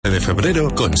de febrero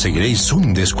conseguiréis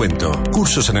un descuento.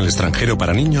 Cursos en el extranjero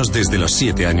para niños desde los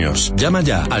 7 años. Llama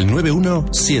ya al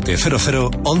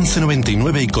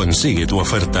 91-700-1199 y consigue tu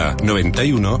oferta.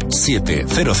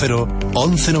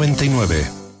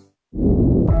 91-700-1199.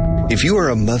 If you are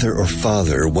a mother or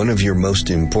father, one of your most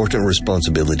important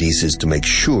responsibilities is to make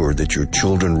sure that your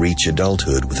children reach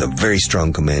adulthood with a very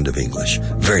strong command of English.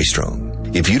 Very strong.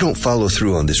 If you don't follow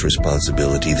through on this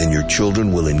responsibility, then your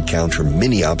children will encounter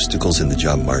many obstacles in the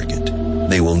job market.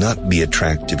 They will not be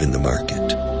attractive in the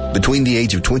market. Between the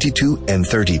age of 22 and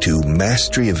 32,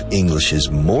 mastery of English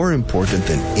is more important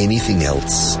than anything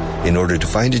else in order to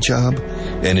find a job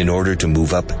and in order to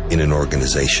move up in an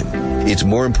organization. It's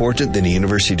more important than a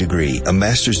university degree, a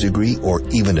master's degree, or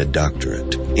even a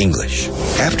doctorate. English.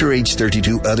 After age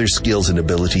 32, other skills and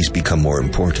abilities become more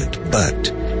important.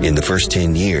 But in the first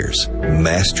 10 years,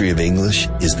 mastery of English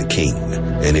is the king,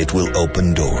 and it will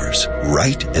open doors,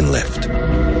 right and left.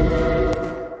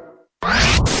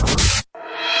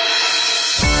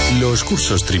 Los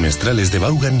cursos trimestrales de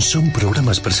Vaughan son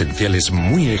programas presenciales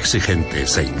muy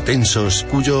exigentes e intensos,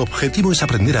 cuyo objetivo es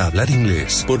aprender a hablar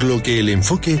inglés, por lo que el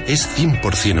enfoque es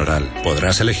 100% oral.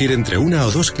 Podrás elegir entre 1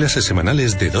 o 2 clases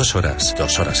semanales de 2 horas,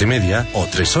 2 horas y media o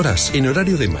 3 horas, en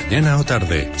horario de mañana o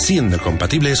tarde, siendo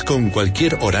compatibles con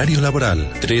cualquier horario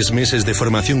laboral. 3 meses de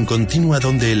formación continua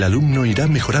donde el alumno irá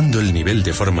mejorando el nivel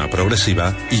de forma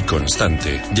progresiva y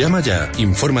constante. Llama ya,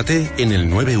 infórmate en el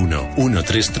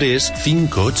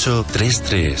 91-133-5833.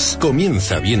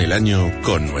 Comienza bien el año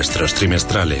con nuestros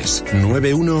trimestrales.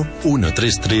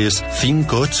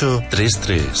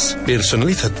 91-133-5833.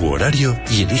 Personaliza tu horario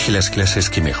y elige las clases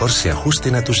que mejor se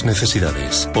ajusten a tus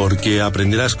necesidades. Porque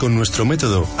aprenderás con nuestro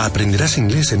método, aprenderás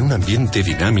inglés en un ambiente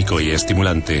dinámico y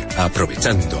estimulante,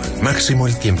 aprovechando al máximo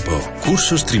el tiempo.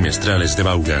 Cursos trimestrales de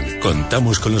Vaughan.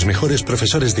 Contamos con los mejores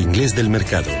profesores de inglés del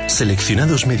mercado,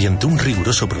 seleccionados mediante un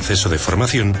riguroso proceso de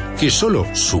formación que solo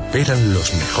superan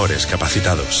los mejores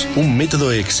capacitados. Un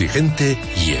método exigente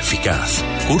y eficaz.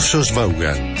 Cursos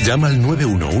Vaughan. Llama al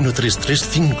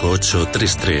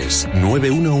 911335833.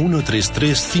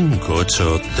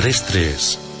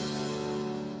 911335833.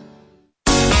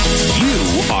 You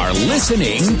are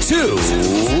listening to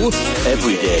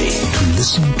Everyday. To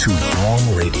listen to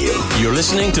Vaughan Radio. You're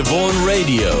listening to Vaughan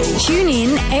Radio. Tune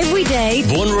in every day.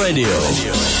 Vaughan Radio.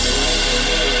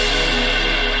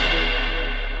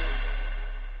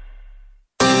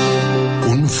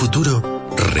 Un futuro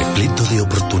repleto de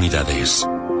oportunidades.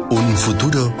 Un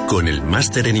futuro con el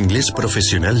máster en inglés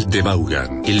profesional de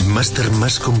Vaughan. El máster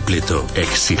más completo,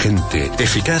 exigente,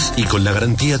 eficaz y con la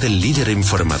garantía del líder en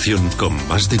formación con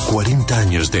más de 40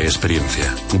 años de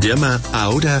experiencia. Llama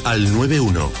ahora al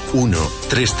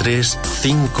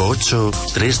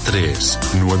 911-33-5833.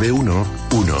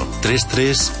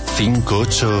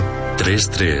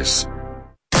 911-33-5833.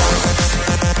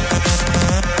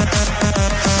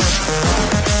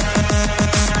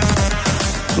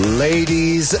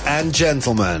 Ladies and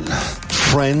gentlemen,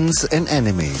 friends and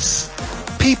enemies,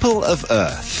 people of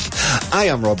Earth, I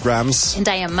am Rob Grams. And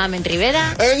I am Mamen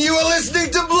Rivera. And you are listening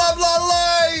to Blah Blah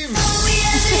Live! All we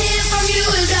ever hear from you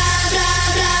is blah,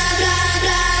 blah, blah, blah,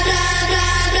 blah,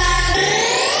 blah, blah.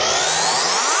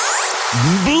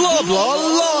 Blah Blah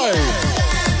Live!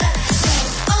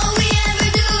 All we ever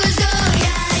do is go,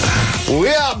 yeah. We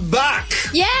are back!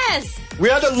 Yes! We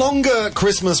had a longer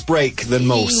Christmas break than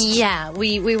most. Yeah,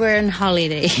 we were on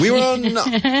holiday. We were on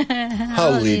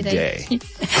holiday.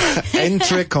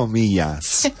 Entre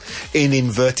comillas. In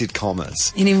inverted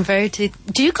commas. In inverted...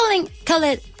 Do you call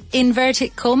it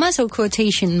inverted commas or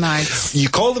quotation marks? You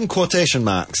call them quotation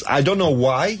marks. I don't know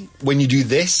why. When you do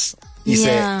this, you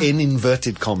say in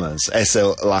inverted commas. Es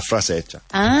la frase hecha.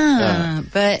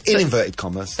 But... In inverted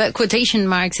commas. But quotation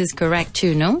marks is correct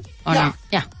too, no? Or Yeah. no?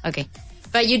 Yeah, okay.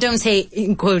 But you don't say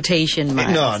in quotation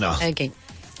marks. No. Okay.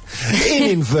 In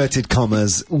inverted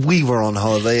commas, we were on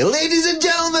holiday. Ladies and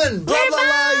gentlemen, Blah Blah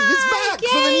Live is back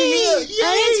for the new year. Yay!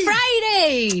 And it's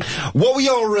Friday. What were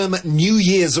your New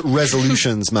Year's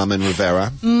resolutions, Mamen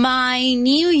Rivera? My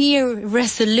New Year's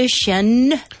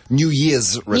resolution,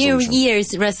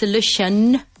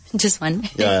 just one,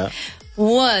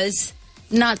 was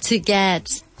not to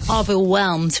get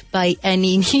overwhelmed by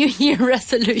any New Year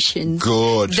resolutions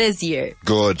this year.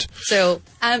 Good. So,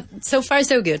 so far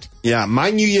so good. Yeah, my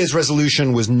New Year's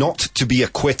resolution was not to be a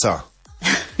quitter.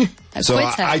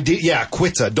 Quitter. I did,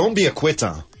 quitter. Don't be a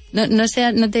quitter. No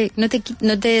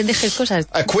te dejes cosas.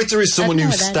 A quitter is someone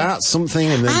who starts something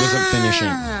and then doesn't finish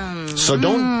it. So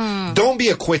don't be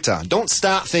a quitter. Don't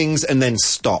start things and then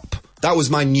stop. That was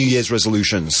my New Year's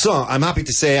resolution. So I'm happy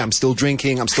to say I'm still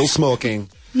drinking, I'm still smoking.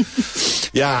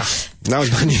 Yeah. That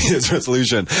was my New Year's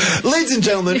resolution. Ladies and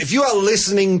gentlemen, if you are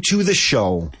listening to the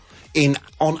show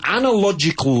on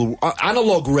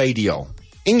analog radio,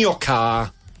 in your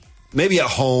car, maybe at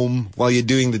home while you're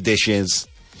doing the dishes,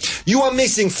 you are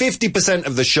missing 50%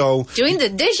 of the show. Doing the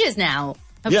dishes now.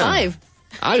 At 5.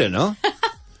 I don't know.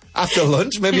 After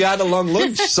lunch, maybe I had a long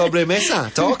lunch,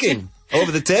 sobremesa, talking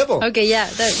over the table. Okay,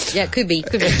 could be.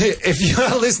 If you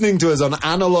are listening to us on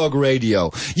analog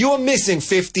radio, you are missing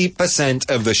 50%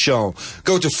 of the show.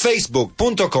 Go to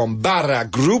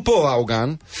facebook.com/Grupo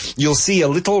Vaughan. You'll see a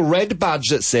little red badge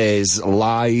that says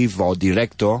live or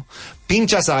directo.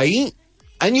 Pinchas ahí.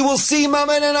 And you will see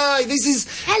Mama and I.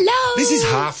 Hello. This is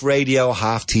half radio,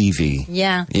 half TV.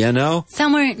 Yeah. You know?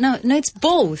 Somewhere, no, it's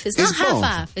both. It's not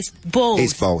half-half. It's both.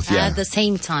 It's both, yeah. At the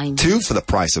same time. 2 for the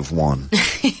price of 1.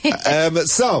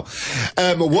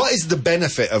 What is the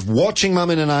benefit of watching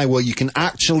Mama and I? Well, you can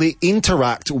actually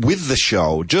interact with the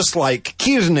show, just like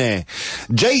Kirne,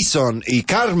 Jason, and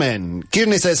Carmen.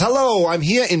 Kirne says, hello, I'm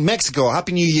here in Mexico.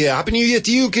 Happy New Year. Happy New Year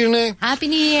to you, Kirne. Happy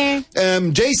New Year.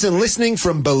 Jason, listening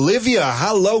from Bolivia.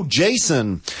 Hello,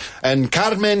 Jason. And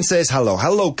Carmen says, hello.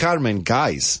 Hello, Carmen.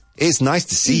 Guys, it's nice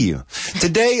to see you.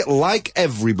 Today, like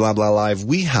every Blah Blah Live,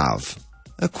 we have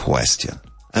a question.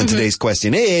 And today's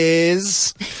question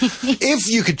is, if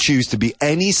you could choose to be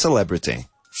any celebrity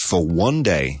for one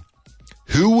day,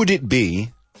 who would it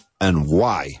be and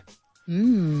why?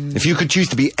 If you could choose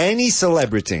to be any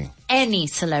celebrity. Any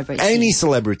celebrity. Any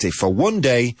celebrity for one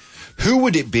day, who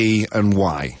would it be and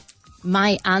why?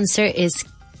 My answer is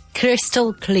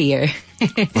crystal clear.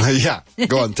 Yeah,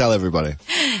 go on, tell everybody.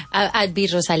 I'd be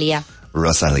Rosalia.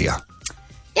 Rosalia.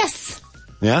 Yes.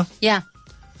 Yeah? Yeah.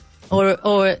 Or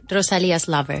Rosalia's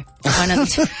lover. One of the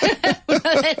two.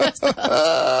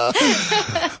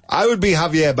 I would be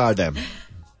Javier Bardem.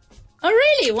 Oh,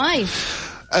 really? Why?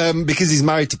 Because he's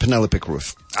married to Penelope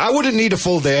Cruz. I wouldn't need a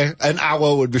full day. An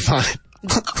hour would be fine.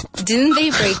 Didn't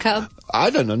they break up? I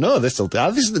don't know. No,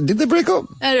 did they break up?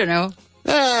 I don't know.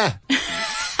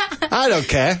 I don't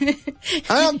care.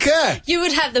 I don't care. You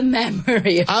would have the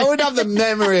memory of it. I would have the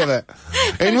memory of it.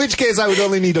 In which case, I would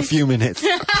only need a few minutes.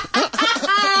 Yeah,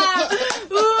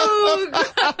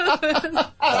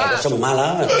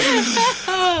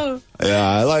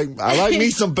 I like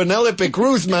me some Penelope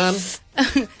Cruz, man.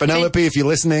 Penelope, if you're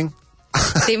listening.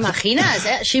 ¿Te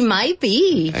imaginas? She might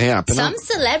be. Yeah, some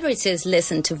celebrities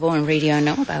listen to Vaughan Radio and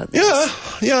know about this.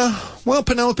 Yeah. Well,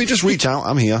 Penelope, just reach out.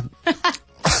 I'm here.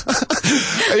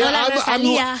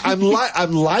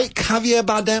 I'm like Javier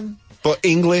Bardem, but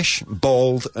English,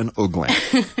 bald, and ugly.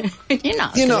 You're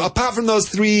not. You know, apart from those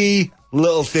 3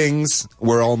 little things,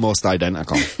 we're almost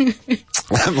identical.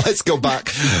 Let's go back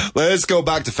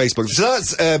to Facebook. So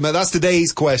that's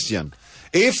today's question.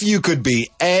 If you could be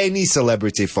any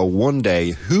celebrity for one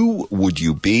day, who would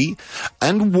you be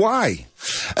and why?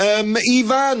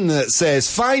 Ivan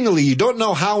says, finally, you don't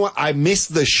know how I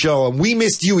missed the show. And we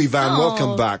missed you, Ivan.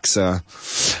 Welcome back, sir.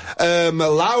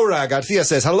 Laura Garcia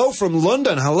says, hello from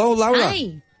London. Hello, Laura.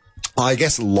 Hi. I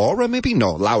guess Laura, maybe?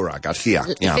 No, Laura Garcia.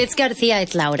 Yeah. If it's Garcia,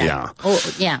 it's Laura. Yeah. Oh,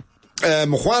 yeah.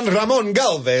 Juan Ramon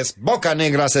Galvez, Boca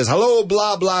Negra says, hello,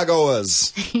 blah, blah,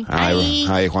 goers.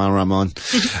 Hi, Juan Ramon.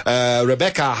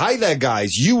 Rebecca, hi there,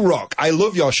 guys. You rock. I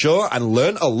love your show and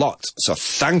learn a lot. So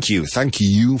thank you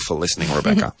for listening,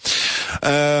 Rebecca.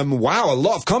 Wow, a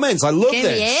lot of comments. I love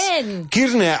this. Bien.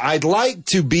 Kirne, I'd like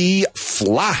to be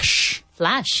Flash.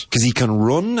 Flash. Because he can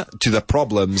run to the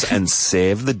problems and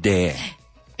save the day.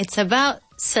 It's about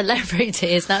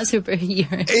celebrities, not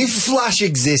superheroes. If Flash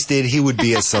existed, he would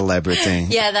be a celebrity.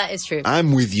 Yeah, that is true.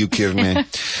 I'm with you, Kirne.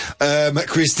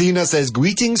 Christina says,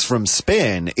 greetings from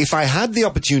Spain. If I had the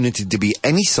opportunity to be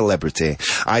any celebrity,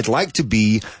 I'd like to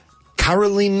be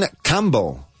Caroline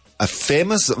Campbell, a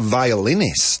famous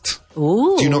violinist.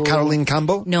 Ooh. Do you know Caroline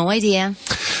Campbell? No idea.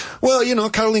 Well, you know,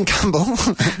 Caroline Campbell.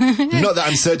 Not that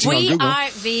I'm searching on Google. We are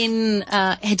being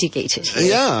educated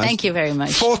here. Yeah. Thank you very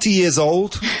much. 40 years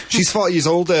old. She's 40 years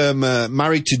old,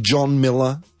 married to John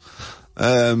Miller.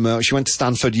 She went to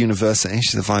Stanford University.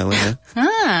 She's a violinist.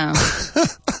 Ah.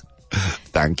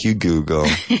 Thank you, Google.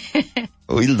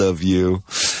 We love you.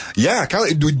 Yeah,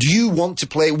 Caroline, do you want to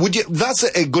play? Would you? That's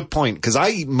a good point, because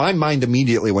my mind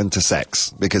immediately went to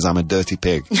sex, because I'm a dirty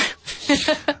pig.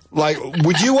 Like,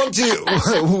 would you want to,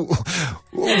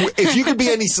 if you could be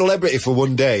any celebrity for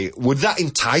one day, would that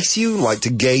entice you, like, to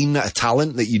gain a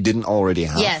talent that you didn't already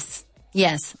have?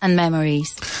 Yes, and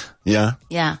memories. Yeah?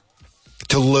 Yeah.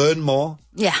 To learn more?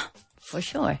 Yeah, for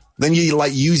sure. Then you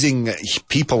like using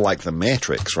people like the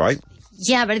Matrix, right?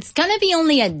 Yeah, but it's gonna be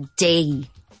only a day,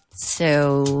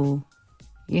 so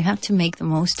you have to make the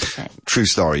most of it. True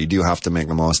story, you do have to make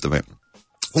the most of it.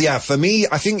 Yeah, for me,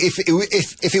 I think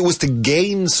if it was to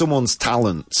gain someone's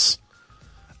talents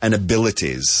and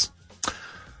abilities,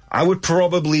 I would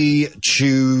probably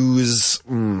choose...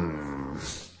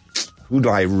 who do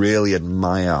I really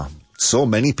admire? So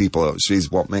many people, actually,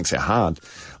 is what makes it hard.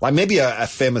 Like maybe a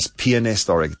famous pianist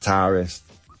or a guitarist.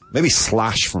 Maybe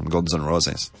Slash from Guns N'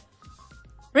 Roses.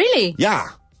 Really? Yeah.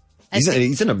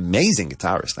 He's an amazing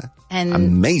guitarist.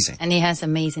 Amazing. And he has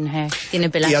amazing hair. Tiene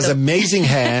pelazo. He has amazing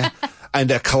hair and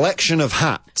a collection of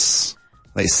hats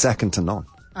that is second to none.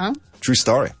 Huh? True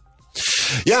story.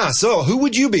 Yeah, so who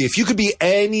would you be if you could be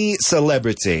any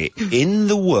celebrity in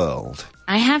the world?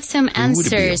 I have some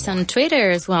answers on Twitter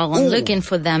as well. I'm looking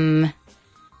for them.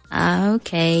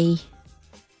 Okay.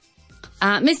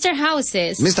 Mr.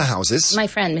 Houses. Mr. Houses. My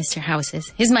friend, Mr.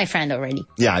 Houses. He's my friend already.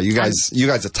 Yeah, you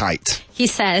guys are tight. He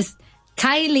says,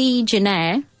 Kylie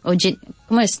Jenner,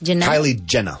 ¿cómo es Jenner? Kylie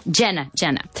Jenner. Jenner.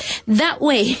 That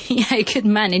way I could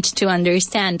manage to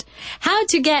understand how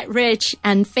to get rich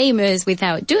and famous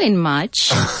without doing much.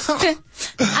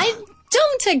 I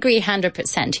don't agree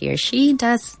 100% here. She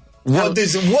does... What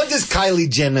does Kylie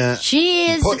Jenner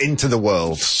put into the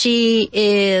world? She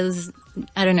is...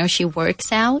 I don't know, she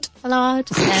works out a lot.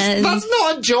 And that's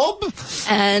not a job.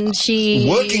 And she...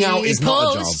 Working out is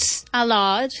not a job. Posts a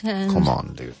lot. Come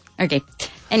on, dude. Okay.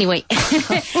 Anyway. He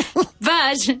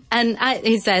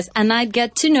says, and I'd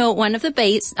get to know one of the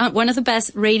best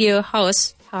radio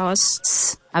hosts. A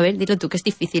ver, dilo tú, que es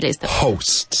difícil esto.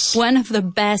 Hosts. One of the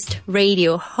best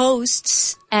radio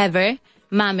hosts ever.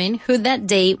 Mamen, who that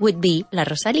day would be La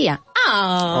Rosalía.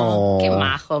 Oh, qué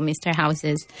majo, Mr.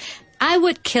 Houses. I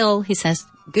would kill, he says,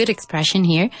 good expression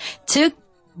here, 2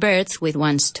 birds with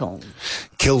one stone.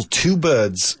 Kill 2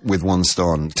 birds with one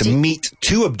stone. To meet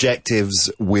 2 objectives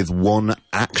with one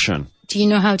action. Do you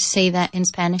know how to say that in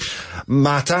Spanish?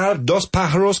 Matar 2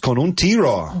 pájaros con un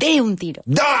tiro. De un tiro.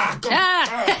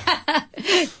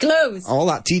 Close. All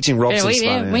that teaching Robson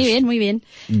Spanish. Muy bien.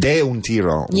 De un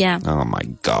tiro. Yeah. Oh, my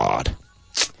God.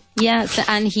 Yes,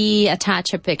 and he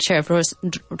attached a picture of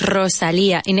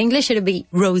Rosalía. In English, it would be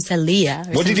Rosalía.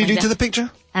 What did he do to the picture?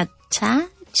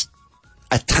 Attached.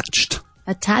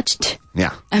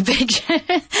 Yeah. A picture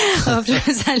of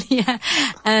Rosalía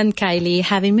and Kylie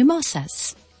having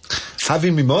mimosas.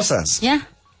 Having mimosas? Yeah.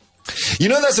 You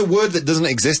know, that's a word that doesn't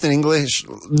exist in English.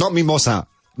 Not mimosa,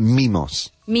 mimos.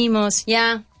 Mimos,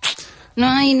 yeah. No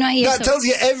hay That eso. tells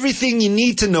you everything you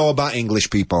need to know about English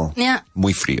people. Yeah.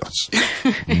 Muy fríos.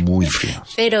 Muy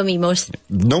fríos. Pero mimos.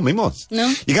 No mimos. No.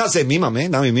 You can't say mimame,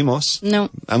 dame mimos. No.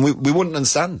 And we wouldn't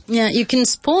understand. Yeah, you can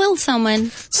spoil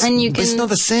someone and you But can... it's not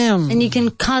the same. And you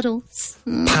can cuddle.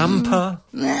 Pamper.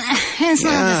 It's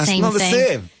not the same it's not the thing.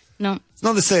 same. No. It's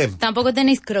not the same. Tampoco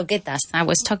tenéis croquetas. I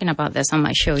was talking about this on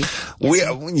my show. No,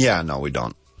 we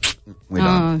don't. We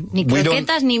don't. Ni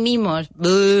croquetas ni mimos.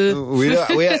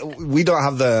 We don't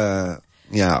have the...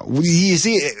 Yeah. You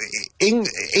see, the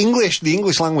English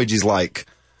language is like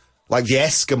the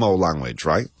Eskimo language,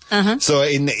 right? Uh-huh. So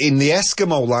in the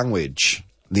Eskimo language,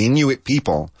 the Inuit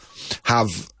people have...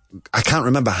 I can't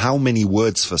remember how many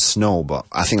words for snow, but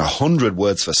I think 100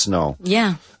 words for snow.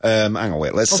 Yeah. Hang on,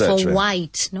 wait, let's Or search for it.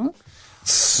 white, no?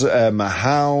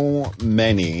 How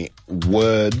many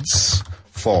words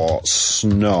for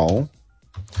snow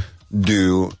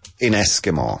do in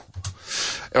Eskimo?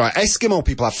 All right, Eskimo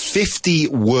people have 50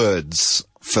 words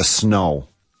for snow.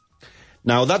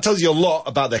 Now, that tells you a lot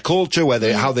about their culture,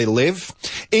 how they live.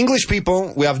 English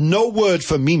people, we have no word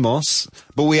for mimos,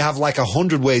 but we have like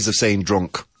 100 ways of saying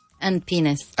drunk. And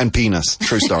penis. And penis.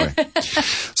 True story.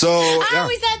 So, yeah.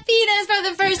 We said penis for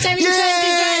the first time in Yay!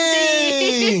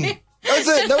 2020. That's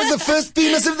it. That was the first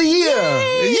penis of the year.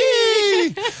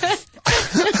 Yay!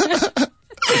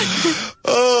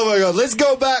 Oh my God. Let's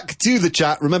go back to the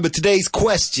chat. Remember, today's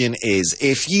question is,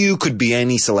 if you could be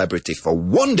any celebrity for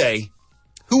one day,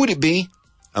 who would it be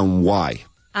and why?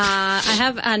 I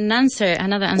have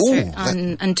another answer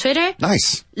on Twitter.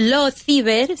 Nice. Lo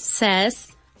Ciber says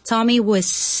Tommy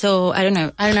Wiseau. I don't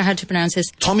know how to pronounce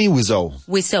this. Tommy Wiseau.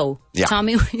 Wiseau. Yeah.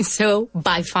 Tommy Wiseau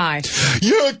by far.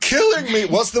 You're killing me.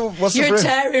 What's the You're phrase?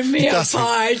 tearing me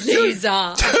apart,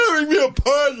 Lisa. Tearing me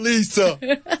apart, Lisa.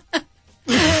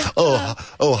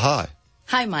 Oh, hi.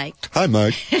 Hi, Mike. Hi,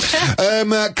 Mike.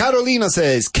 Carolina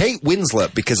says, Kate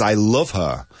Winslet, because I love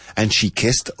her. And she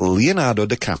kissed Leonardo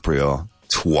DiCaprio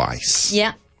twice.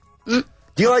 Yeah. Do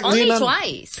you like Only Leonardo?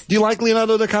 twice. Do you like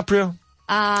Leonardo DiCaprio?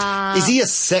 Is he a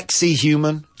sexy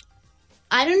human?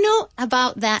 I don't know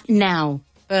about that now,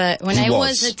 but when He I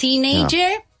was. was a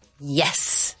teenager,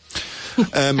 yes.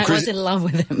 I was in love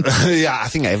with him. Yeah, I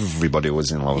think everybody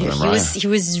was in love with him, right? He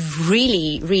was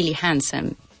really, really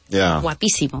handsome. Yeah.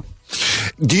 Guapísimo.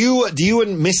 Do you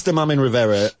and Mr. Mamin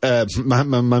Rivera,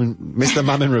 Mr.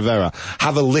 Mamin Rivera,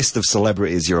 have a list of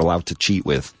celebrities you're allowed to cheat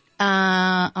with?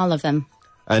 All of them.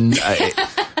 And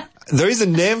there is a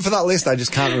name for that list. I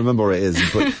just can't remember what it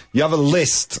is. But you have a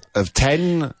list of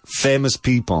 10 famous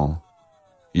people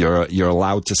you're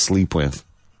allowed to sleep with.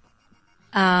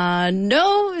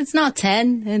 No, it's not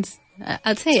 10. It's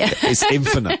I'll tell you. It's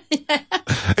infinite.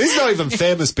 It's not even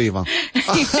famous people.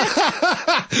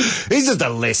 It's just a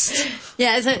list.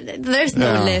 Yeah, there's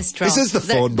no list, Rob. This is the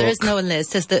phone book. There's no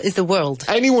list. It's the world.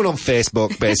 Anyone on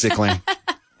Facebook, basically.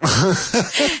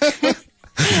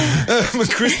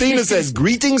 Christina says,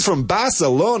 greetings from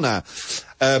Barcelona.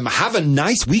 Have a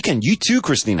nice weekend. You too,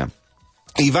 Christina.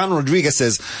 Ivan Rodriguez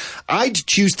says, I'd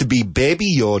choose to be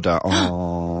Baby Yoda.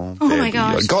 Oh my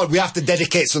gosh. Yoda. God, we have to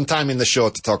dedicate some time in the show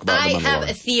to talk about the Mandalorian. I have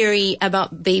a theory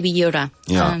about Baby Yoda.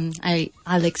 Yeah.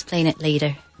 I'll explain it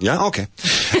later. Yeah, okay.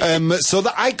 So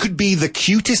that I could be the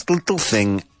cutest little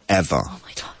thing ever. Oh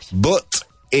my gosh. But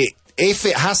if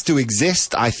it has to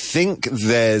exist, I think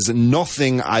there's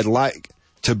nothing I'd like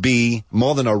to be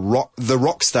more than the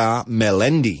rock star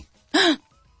Melendi.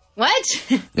 What?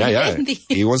 Yeah.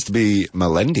 He wants to be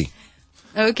Melendi.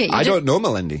 Okay. I don't know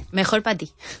Melendi. Mejor para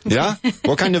ti. Yeah?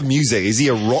 What kind of music? Is he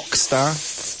a rock star?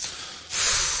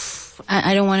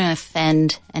 I don't want to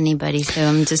offend anybody, so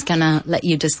I'm just gonna let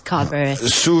you discover it.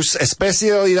 Sus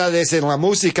especialidades en la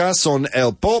música son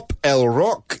el pop, el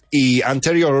rock, y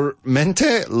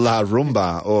anteriormente la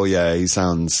rumba. Oh yeah, he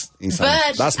sounds.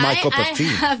 But that's my cup of tea.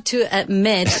 I have to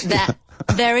admit that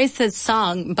there is a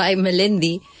song by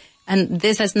Melendi, and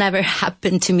this has never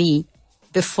happened to me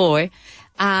before,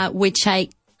 which I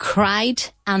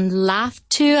cried and laughed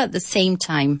to at the same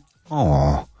time.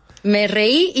 Oh. Me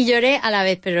reí y lloré a la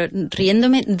vez, pero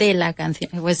riéndome de la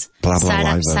canción. It was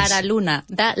Sara Luna.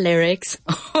 That lyrics.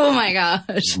 Oh my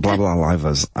gosh. Blah blah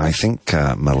livers. I think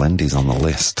Melendi's on the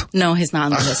list. No, he's not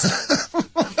on the list.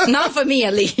 Not for me,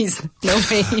 at least. No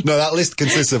way. No, that list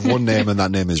consists of one name, and that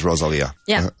name is Rosalia.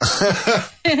 Yeah.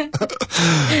 And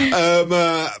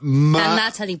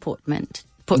Natalie Portman.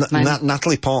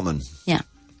 Natalie Portman. Yeah.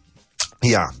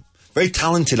 Yeah. Very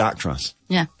talented actress.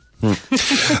 Yeah.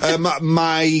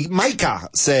 My Micah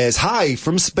says, hi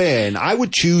from Spain. I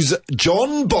would choose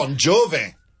John Bon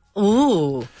Jovi.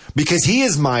 Ooh. Because he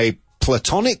is my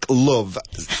platonic love,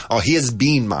 or he has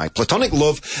been my platonic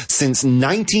love since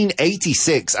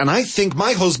 1986, and I think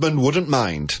my husband wouldn't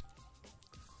mind.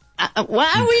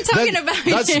 What are we talking about?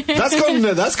 This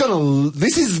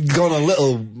has gone a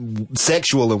little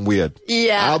sexual and weird.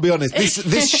 Yeah. I'll be honest.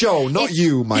 This show, not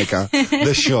you, Micah,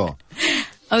 the show.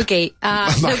 Okay,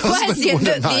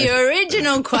 the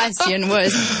original question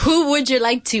was, who would you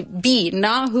like to be,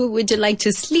 not who would you like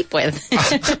to sleep with?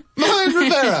 Mamin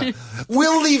Rivera,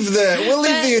 we'll leave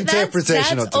the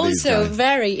interpretation up to these guys. That's also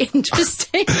very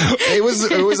interesting.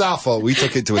 It was our fault. We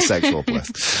took it to a sexual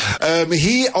place.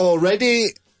 He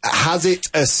already has it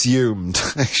assumed,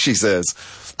 she says.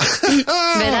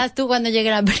 Verás tú cuando llegue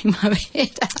la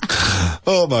primavera.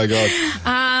 Oh my God.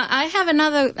 I have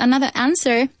another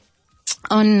answer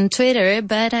on Twitter,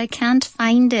 but I can't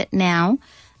find it now.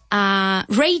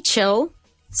 Rachel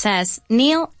says,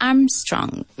 Neil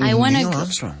Armstrong. I want to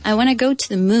go to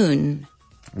the moon.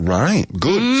 Right,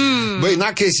 good. But in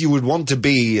that case, you would want to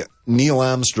be Neil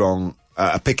Armstrong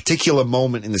at a particular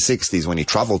moment in the 60s when he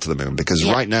traveled to the moon, because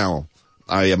right now,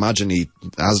 I imagine he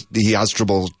has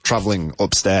trouble traveling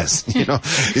upstairs. You know,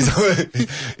 he's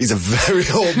a very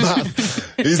old man.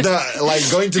 He's not like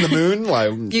going to the moon.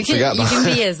 Like you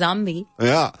can be a zombie.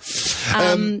 Yeah.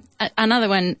 Another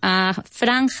one.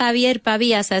 Fran Javier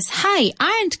Pavia says, "Hi,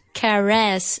 aren't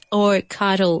caress or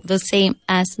cuddle the same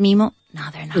as mimo?" No,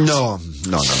 they're not.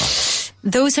 No.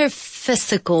 Those are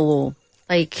physical.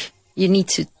 Like you need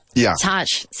to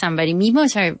touch somebody.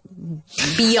 Mimos are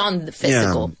beyond the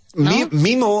physical. Yeah. No?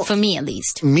 Mimo, for me at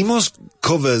least. Mimos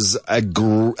covers a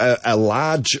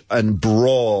large and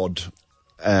broad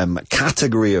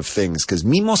category of things, because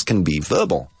mimos can be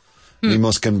verbal,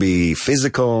 mimos can be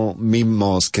physical,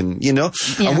 mimos can,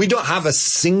 and we don't have a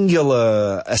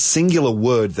singular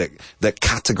word that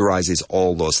categorizes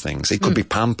all those things. It could be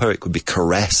pamper, it could be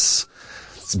caress,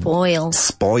 spoil,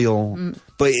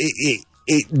 but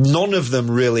none of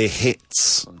them really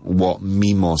hits what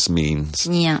mimos means.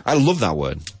 Yeah. I love that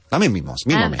word. I mean mimos.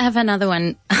 I have another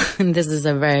one. This is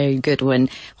a very good one.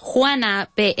 Juana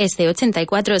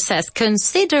PS84 says,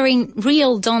 considering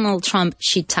real Donald Trump,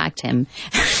 she tagged him.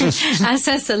 As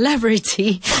a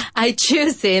celebrity, I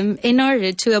choose him in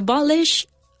order to abolish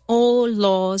all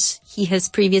laws he has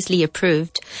previously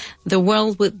approved. The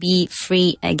world would be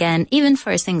free again, even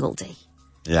for a single day.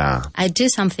 Yeah. I'd do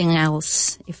something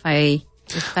else if I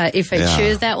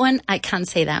choose that one. I can't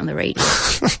say that on the radio.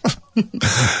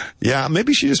 Yeah,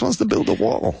 maybe she just wants to build a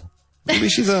wall. Maybe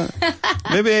she's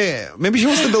maybe she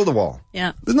wants to build a wall.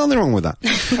 Yeah. There's nothing wrong with that.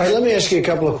 All right, let me ask you a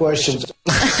couple of questions.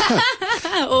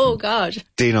 Oh, God.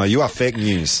 Dino, you are fake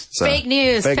news. So. Fake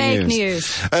news.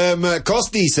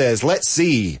 Costi says, let's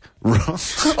see.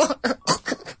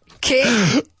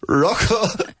 Okay. Rocco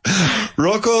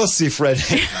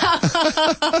Siffredi.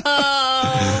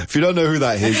 If you don't know who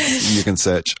that is, you can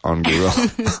search on Google.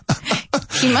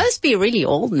 He must be really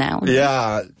old now.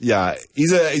 Yeah.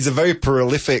 He's a very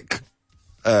prolific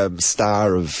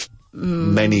star of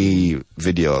many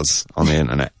videos on the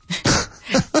internet.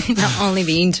 Not only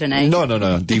the internet. No.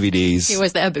 DVDs. He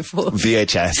was there before.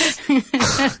 VHS.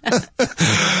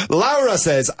 Laura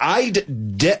says, I'd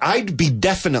be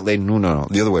definitely, no,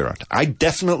 the other way around. I'd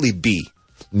definitely be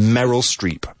Meryl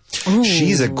Streep. Ooh.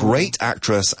 She's a great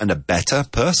actress and a better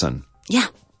person. Yeah.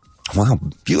 Wow,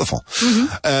 beautiful.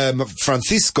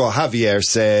 Francisco Javier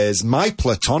says, my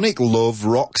platonic love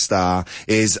rock star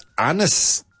is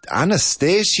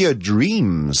Anastasia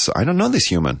Dreams. I don't know this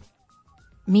human.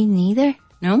 Me neither.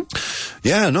 No?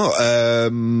 Yeah, no.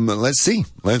 Let's see.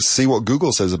 Let's see what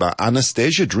Google says about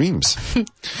Anastasia Dreams.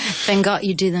 Thank God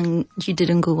you didn't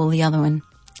Google the other one.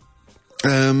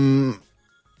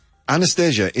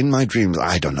 Anastasia, in my dreams.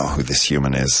 I don't know who this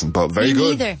human is, but very Me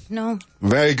good. neither. No.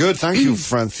 Very good. Thank you,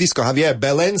 Francisco Javier.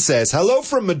 Belen says, hello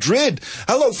from Madrid.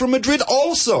 Hello from Madrid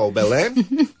also, Belen.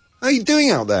 How are you doing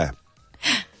out there?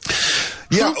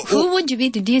 Yeah. Who would you be?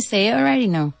 Did you say it already?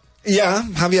 No. Yeah,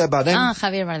 Javier Bardem.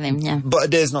 Javier Bardem, yeah. But a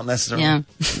day's not necessary. Yeah.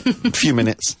 A few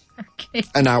minutes. Okay.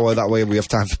 An hour, that way we have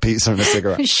time for pizza and a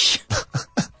cigarette.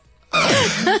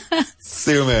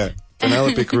 See you, mate.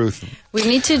 Penelope Cruz. We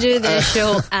need to do the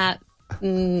show at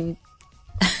 12.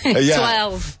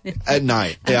 At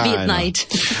night. At midnight.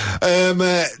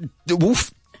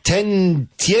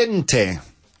 Tentiente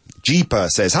Jeeper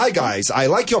says, hi guys, I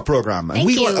like your program. And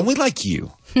we like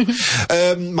you.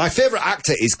 My favorite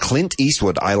actor is Clint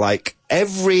Eastwood. I like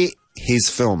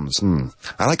his films.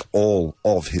 I like all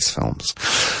of his films.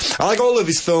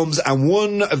 And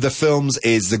one of the films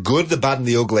is The Good, the Bad, and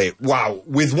the Ugly. Wow,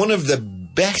 with one of the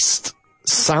best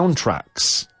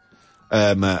soundtracks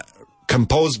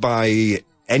composed by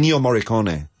Ennio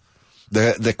Morricone.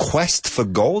 The Quest for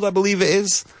Gold, I believe it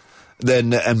is.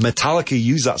 Then Metallica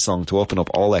used that song to open up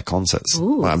all their concerts.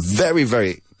 Very,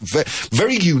 very, very,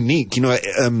 very unique. You know,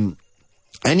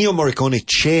 Ennio Morricone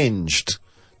changed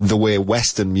the way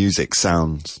Western music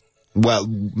sounds. Well,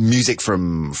 music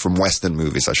from Western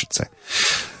movies, I should say.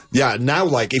 Yeah, now,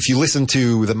 like, if you listen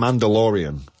to The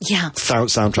Mandalorian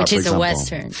soundtrack, which is for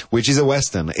example, which is a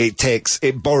Western,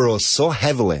 it borrows so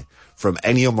heavily from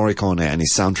Ennio Morricone and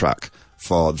his soundtrack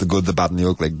for The Good, the Bad, and the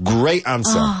Ugly. Great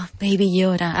answer. Oh, Baby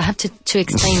Yoda. I have to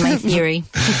explain my theory.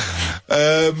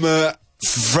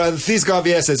 Francisco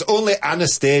Javier says, only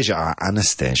Anastasia.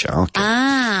 Anastasia, okay.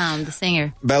 The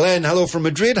singer. Belen, hello from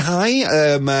Madrid.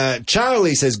 Hi.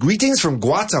 Charlie says, greetings from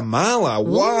Guatemala.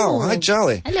 Wow. Hi,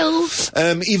 Charlie. Hello.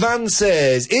 Ivan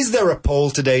says, is there a poll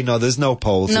today? No, there's no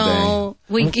poll today. No.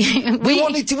 We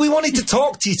wanted to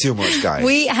talk to you too much, guys.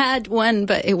 We had one,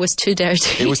 but it was too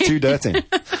dirty. It was too dirty.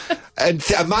 And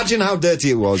imagine how dirty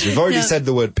it was. We've already said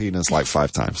the word penis like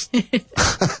 5 times.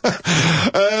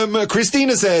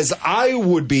 Christina says, I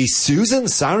would be Susan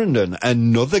Sarandon,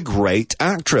 another great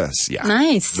actress. Yeah.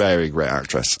 Nice. Very great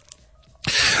actress.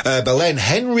 Belen,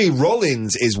 Henry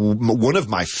Rollins is one of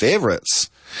my favorites.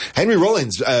 Henry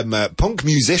Rollins, punk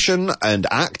musician and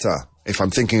actor, if I'm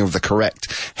thinking of the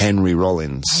correct Henry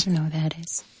Rollins. I don't know what that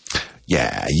is.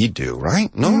 Yeah, you do,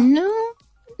 right? No? No.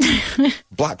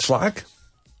 Black Flag?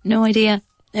 No idea.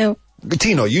 No.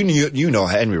 Tino, you know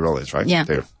Henry Rollins, right? Yeah.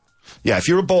 Yeah, if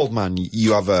you're a bald man,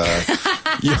 you have a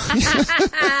you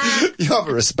have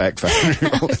a respect for Henry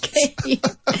Rollins. Okay.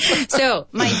 So,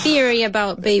 my theory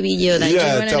about Baby Yoda.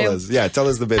 Tell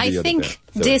us the Baby Yoda. I think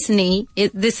Disney,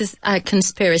 this is a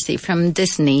conspiracy from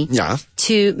Disney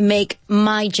to make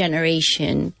my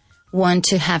generation want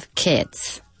to have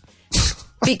kids.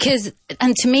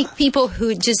 And to make people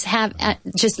who just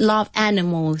love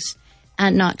animals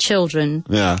and not children,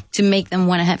 to make them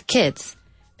want to have kids.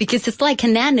 Because it's like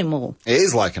an animal. It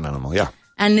is like an animal, yeah.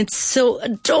 And it's so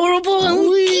adorable and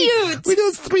cute. With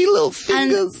those 3 little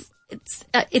fingers.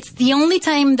 And it's the only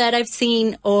time that I've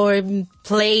seen or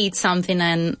played something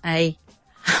and I've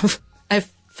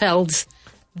felt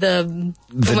el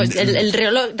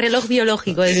reloj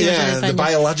biológico. Yeah, the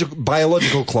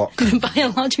biological clock. The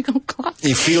biological clock.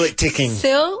 You feel it ticking.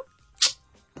 So,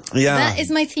 Yeah. That is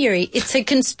my theory. It's a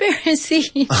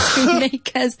conspiracy to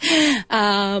make us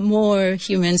more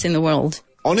humans in the world.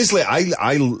 Honestly,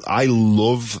 I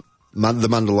love The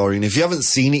Mandalorian. If you haven't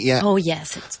seen it yet, Oh,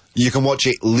 yes. you can watch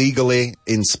it legally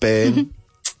in Spain.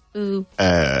 Ooh.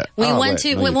 We want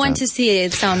to see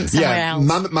it somewhere else.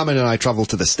 Mammon and I travelled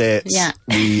to the States. Yeah.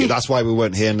 That's why we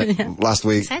weren't here last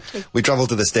week. Exactly. We travelled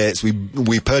to the States.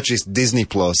 We purchased Disney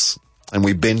Plus and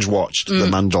we binge watched The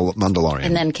Mandalorian.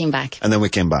 And then came back. And then we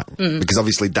came back. Because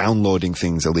obviously downloading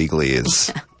things illegally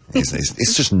is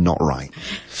it's just not right.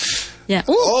 Yeah.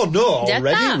 Ooh, Oh no, ya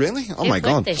already? está. Really? Oh Qué my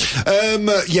God.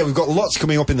 fuerte. Yeah, we've got lots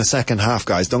coming up in the second half,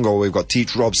 guys. Don't go away. We've got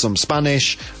Teach Rob some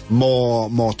Spanish,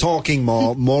 more talking,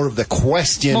 more of the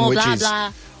question, More which blah, is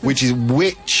blah.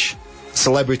 which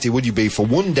celebrity would you be for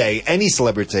one day, any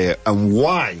celebrity, and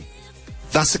why?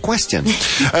 That's the question.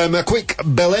 A quick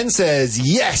Belen says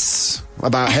yes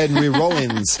about Henry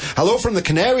Rollins. Hello from the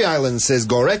Canary Islands, says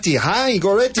Goretti. Hi,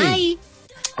 Goretti. Hi.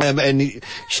 And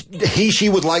she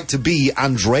would like to be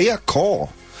Andrea Corr.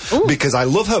 Ooh. Because I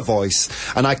love her voice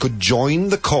and I could join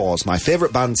the Corrs, my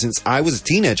favourite band since I was a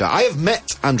teenager. I have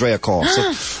met Andrea Corr.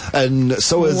 And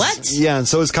so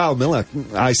has Kyle Miller.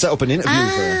 I set up an interview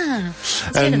with her.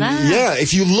 And yeah,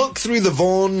 if you look through the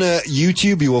Vaughan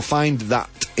YouTube, you will find that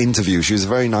interview. She was a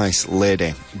very nice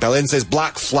lady. Belen says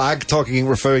Black Flag,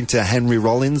 referring to Henry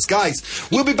Rollins. Guys,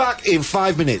 we'll be back in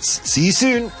 5 minutes. See you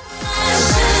soon.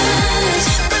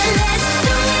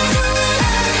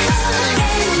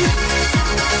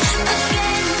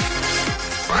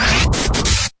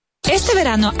 Este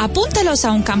verano, apúntalos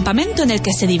a un campamento en el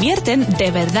que se divierten de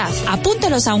verdad.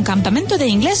 Apúntalos a un campamento de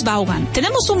inglés Vaughan.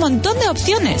 Tenemos un montón de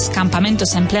opciones.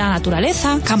 Campamentos en plena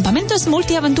naturaleza, campamentos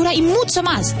multiaventura y mucho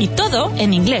más. Y todo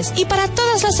en inglés y para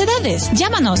todas las edades.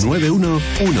 Llámanos.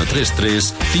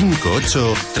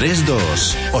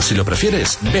 91-133-5832. O si lo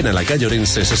prefieres, ven a la calle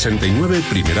Orense 69,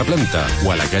 primera planta.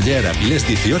 O a la calle Arapiles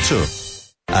 18.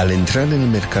 Al entrar en el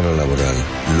mercado laboral,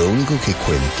 lo único que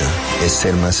cuenta es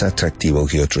ser más atractivo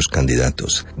que otros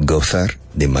candidatos, gozar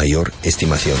de mayor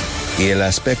estimación. Y el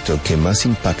aspecto que más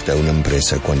impacta a una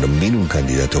empresa cuando mira un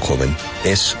candidato joven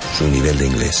es su nivel de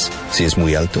inglés. Si es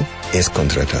muy alto, es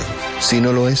contratado. Si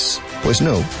no lo es, pues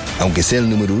no. Aunque sea el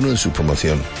número 1 de su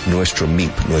promoción, nuestro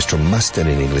MIP, nuestro Máster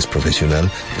en Inglés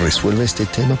Profesional, resuelve este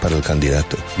tema para el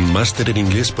candidato. Máster en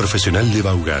Inglés Profesional de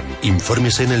Vaughan.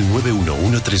 Infórmese en el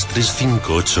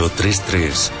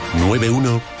 911335833.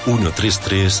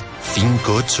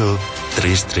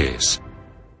 911335833.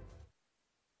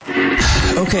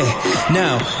 Okay,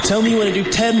 now tell me you want to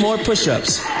do 10 more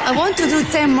push-ups. I want to do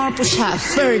 10 more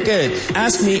push-ups. Very good.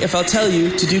 Ask me if I'll tell you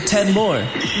to do 10 more.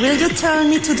 Will you tell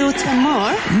me to do 10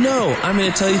 more? No, I'm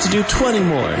going to tell you to do 20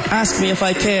 more. Ask me if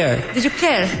I care. Did you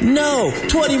care? No,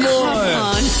 20 more. Come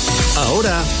on.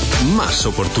 Ahora, más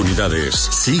oportunidades.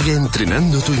 Sigue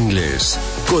entrenando tu inglés.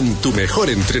 Con tu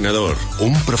mejor entrenador,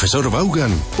 un profesor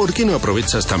Vaughan. ¿Por qué no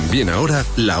aprovechas también ahora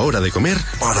la hora de comer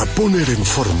para poner en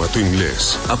forma tu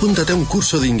inglés? Apúntate a un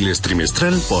curso de inglés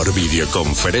trimestral por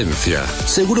videoconferencia.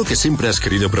 Seguro que siempre has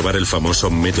querido probar el famoso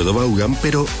método Vaughan,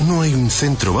 pero no hay un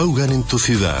centro Vaughan en tu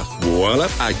ciudad. ¡Voilà!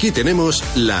 Aquí tenemos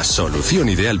la solución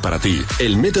ideal para ti.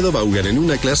 El método Vaughan en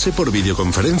una clase por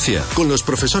videoconferencia, con los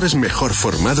profesores mejor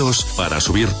formados para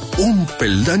subir un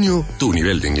peldaño tu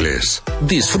nivel de inglés.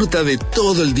 Disfruta de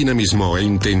todo el dinamismo e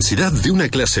intensidad de una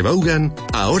clase Vaughan,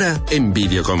 ahora en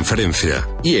videoconferencia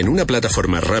y en una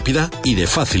plataforma rápida y de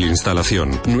fácil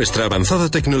instalación. Nuestra avanzada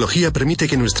tecnología permite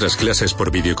que nuestras clases por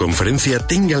videoconferencia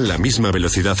tengan la misma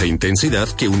velocidad e intensidad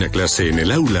que una clase en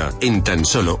el aula. En tan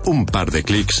solo un par de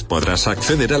clics podrás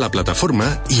acceder a la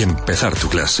plataforma y empezar tu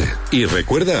clase. Y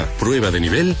recuerda, prueba de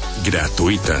nivel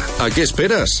gratuita. ¿A qué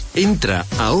esperas? Entra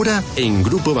ahora en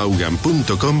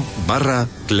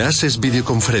grupovaughan.com/clases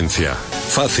videoconferencia.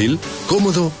 Fácil,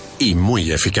 cómodo y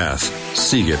muy eficaz.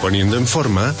 Sigue poniendo en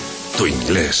forma tu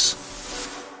inglés.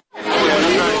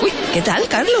 ¿Qué tal,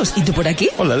 Carlos? ¿Y tú por aquí?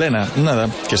 Hola, Elena. Nada,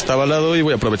 que estaba al lado y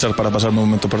voy a aprovechar para pasarme un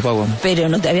momento por Vaughan. Pero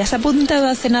no te habías apuntado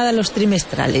hace nada a los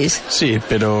trimestrales. Sí,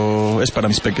 pero es para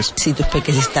mis peques. Si tus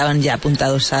peques estaban ya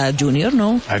apuntados a Junior,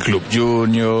 ¿no? Al Club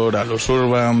Junior, a los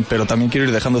Urban, pero también quiero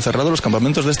ir dejando cerrados los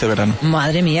campamentos de este verano.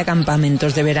 Madre mía,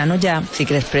 campamentos de verano ya. Si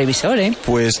crees previsor, ¿eh?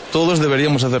 Pues todos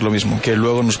deberíamos hacer lo mismo, que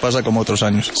luego nos pasa como otros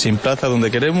años. Sin plaza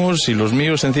donde queremos y los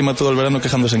míos encima todo el verano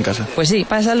quejándose en casa. Pues sí,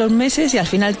 pasan los meses y al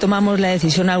final tomamos la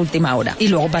decisión a última última hora. Y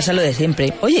luego pasa lo de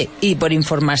siempre. Oye, y por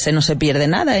informarse no se pierde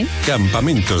nada, ¿eh?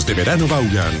 Campamentos de verano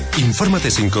Vaughan.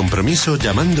 Infórmate sin compromiso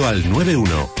llamando al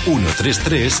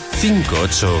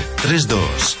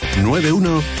 91-133-5832.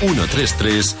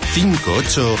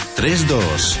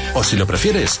 91-133-5832. O si lo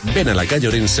prefieres, ven a la calle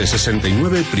Orense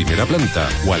 69, primera planta,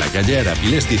 o a la calle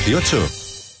Arapiles 18.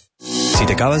 Si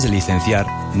te acabas de licenciar,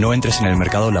 no entres en el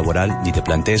mercado laboral ni te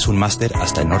plantees un máster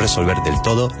hasta no resolver del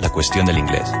todo la cuestión del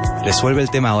inglés. Resuelve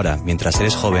el tema ahora, mientras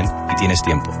eres joven y tienes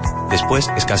tiempo. Después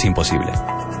es casi imposible.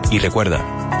 Y recuerda,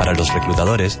 para los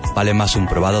reclutadores vale más un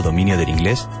probado dominio del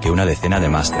inglés que una decena de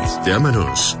másters.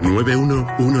 Llámanos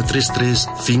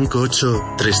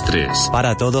 91-133-5833.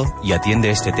 Para todo y atiende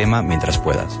este tema mientras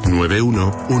puedas.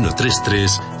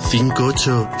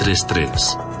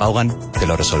 91-133-5833. Vaughan te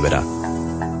lo resolverá.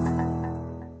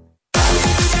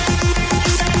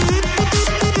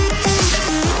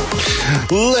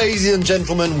 Ladies and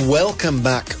gentlemen, welcome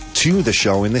back to the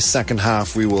show. In this second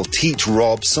half, we will teach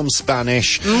Rob some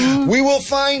Spanish. We will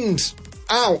find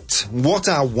out what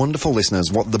our wonderful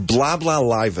listeners, what the blah blah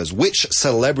livers, which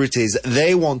celebrities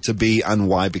they want to be and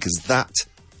why, because that,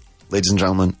 ladies and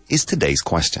gentlemen, is today's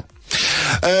question.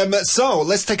 So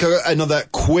let's take another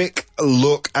quick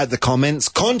look at the comments.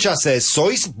 Concha says,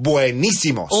 "Sois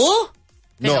buenísimos." Oh,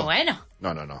 pero no, bueno.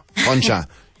 No. Concha,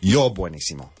 you're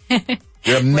buenísimo.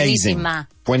 You're amazing.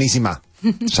 Buenísima.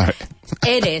 Sorry.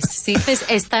 Eres. Si dices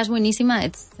estás buenísima,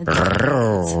 it's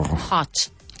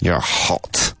hot. You're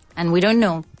hot. And we don't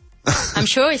know. I'm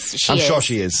sure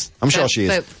she is. I'm sure she is.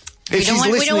 But we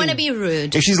don't want to be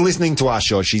rude. If she's listening to our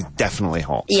show, she's definitely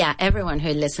hot. Yeah, everyone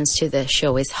who listens to the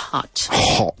show is hot.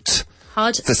 Hot.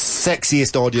 Hot. The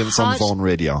sexiest audience on Vaughan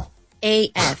Radio.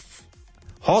 AF.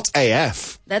 Hot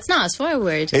AF. That's not a swear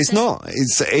word. It's not.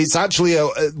 It's actually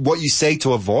what you say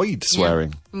to avoid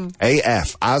swearing.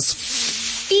 AF. As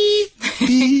beep.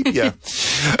 Yeah.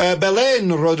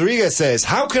 Belen Rodriguez says,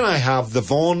 "How can I have the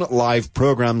Vaughan Live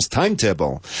program's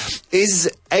timetable? Is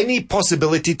any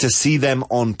possibility to see them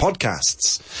on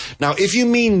podcasts?" Now, if you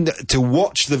mean to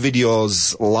watch the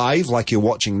videos live, like you're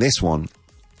watching this one,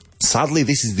 sadly,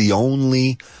 this is the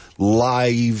only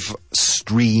live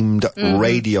streamed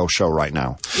radio show right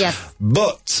now. Yes.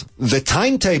 But the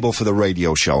timetable for the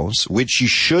radio shows, which you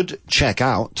should check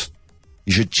out,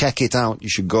 you should check it out, you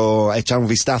should go echar un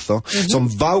vistazo. It's on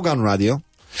Vaughan Radio.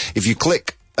 If you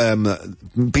click,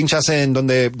 pinchas en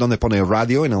donde pone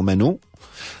radio en el menú,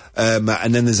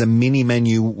 and then there's a mini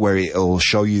menu where it'll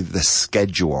show you the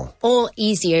schedule. Or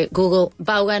easier, Google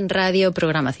Vaughan Radio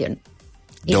programación.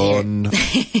 Done.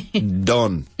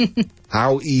 Done.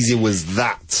 How easy was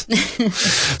that?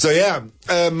 So yeah,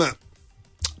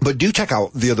 but do check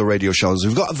out the other radio shows.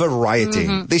 We've got a variety.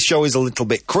 This show is a little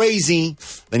bit crazy.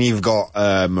 Then you've got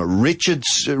Richard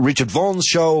Vaughan's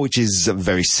show, which is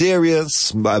very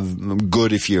serious,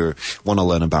 good if you want to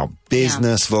learn about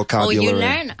business, vocabulary. Oh, you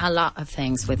learn a lot of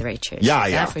things with Richard.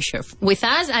 Yeah. For sure. With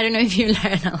us, I don't know if you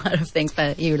learn a lot of things,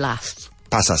 but you laugh.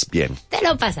 Pasas bien. Te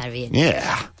lo pasas bien.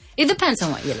 Yeah. It depends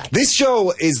on what you like. This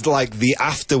show is like the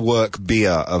after-work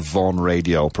beer of Vaughan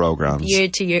Radio programs. Beer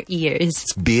to your ears.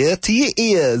 It's beer to your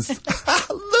ears. I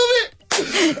love it.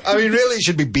 I mean, really, it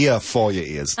should be beer for your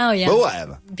ears. Oh, yeah. But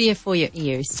whatever. Beer for your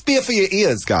ears. It's beer for your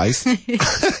ears, guys.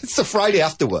 It's a Friday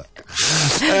after work.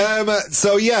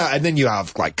 So, yeah, and then you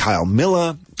have, like, Kyle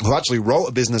Miller, who actually wrote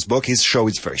a business book. His show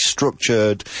is very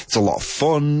structured. It's a lot of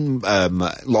fun, a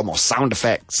lot more sound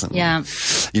effects. And yeah.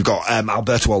 You've got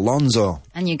Alberto Alonso.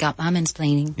 And you got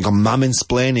Mansplaining. You got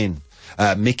Mansplaining.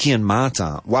 Mickey and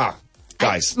Marta. Wow.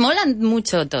 Guys. Molan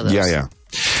mucho todos. Yeah.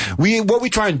 What we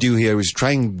try and do here is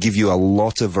try and give you a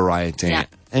lot of variety. Yeah.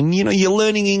 And, you know, you're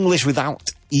learning English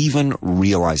without even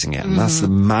realizing it. And that's the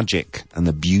magic and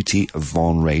the beauty of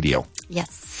Vaughan Radio.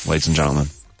 Yes. Ladies and gentlemen.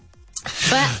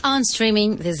 But on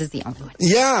streaming, this is the only one.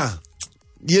 Yeah.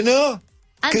 You know?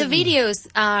 And the videos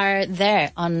are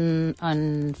there on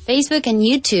Facebook and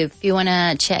YouTube. If you want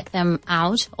to check them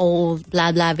out, all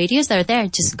blah blah videos are there.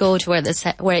 Just go to where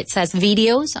it says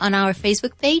videos on our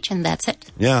Facebook page, and that's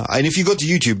it. Yeah, and if you go to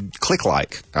YouTube, click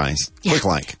like, guys. Yeah. Click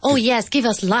like. Oh yes, give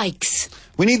us likes.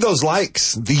 We need those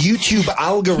likes. The YouTube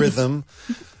algorithm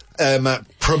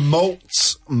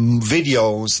promotes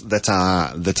videos that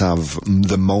have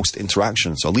the most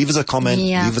interaction. So leave us a comment,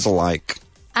 leave us a like,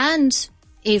 and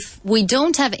if we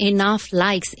don't have enough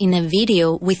likes in a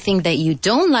video, we think that you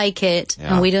don't like it,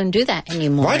 and we don't do that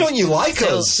anymore. Why don't you like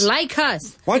us? Like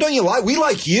us. Why don't you like? We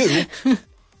like you.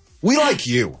 We like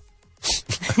you.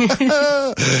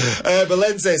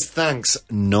 Belen says, thanks.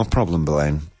 No problem,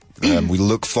 Belen. We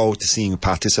look forward to seeing you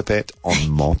participate on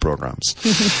more programs.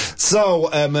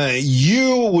 So,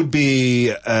 you would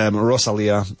be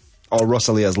Rosalia, or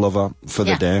Rosalia's lover for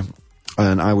the day.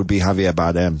 And I would be Javier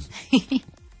Bardem.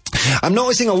 I'm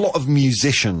noticing a lot of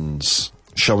musicians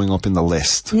showing up in the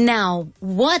list. Now,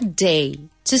 what day?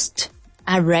 Just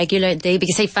a regular day?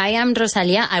 Because if I am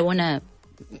Rosalia, I wanna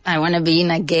be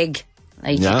in a gig.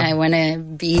 Like, I want to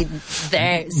be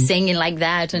there singing like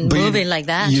that and moving like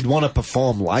that. You'd want to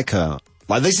perform like her.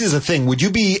 Like, this is the thing. Would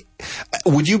you be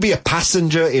a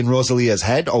passenger in Rosalia's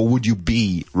head, or would you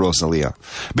be Rosalia?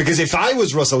 Because if I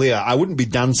was Rosalia, I wouldn't be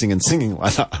dancing and singing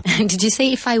like that. Did you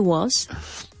say if I was?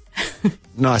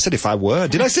 No, I said if I were.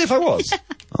 Did I say if I was?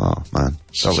 Oh, man.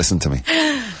 Don't listen to me.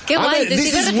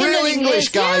 This is real English,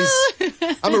 guys.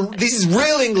 This is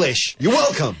real English. You're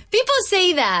welcome. People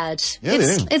say that. Yeah,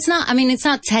 it's not, I mean, it's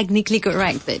not technically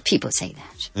correct, but people say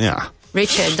that. Yeah.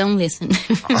 Richard, don't listen.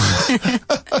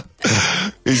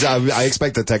 I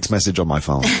expect a text message on my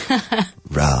phone.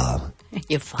 Rob.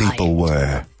 You're fired. People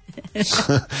were.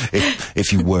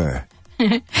 if you were.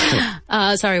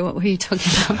 Sorry, what were you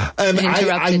talking about?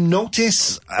 I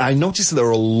notice that there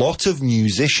are a lot of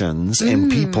musicians in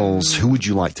People's Who Would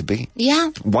You Like to Be?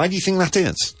 Yeah. Why do you think that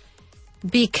is?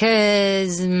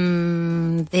 Because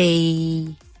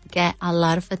they get a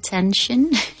lot of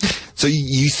attention. So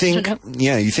you think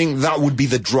that would be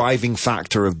the driving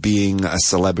factor of being a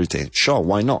celebrity? Sure,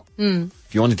 why not?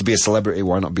 If you wanted to be a celebrity,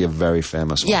 why not be a very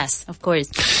famous one? Yes, of course.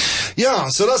 Yeah,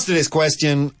 so that's today's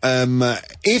question.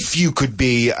 If you could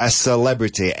be a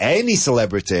celebrity, any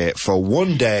celebrity for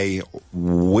one day,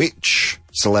 which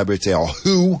celebrity or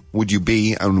who would you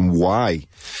be and why?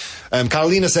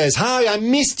 Carolina says, hi, I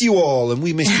missed you all. And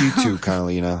we missed you too,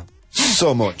 Carolina.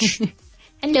 So much.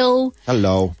 Hello.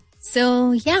 Hello.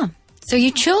 So, yeah. So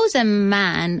you chose a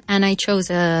man and I chose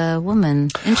a woman.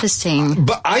 Interesting.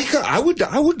 But I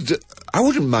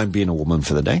wouldn't mind being a woman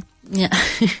for the day. Yeah.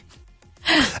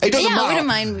 It doesn't matter. I wouldn't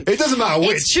mind. It doesn't matter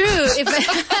which. It's true.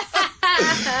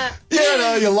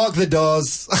 You lock the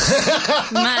doors.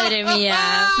 Madre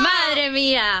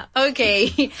mía.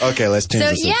 Okay. Okay, let's change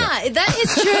the subject. So yeah, that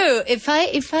is true. If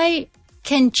I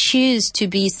can choose to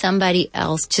be somebody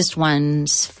else just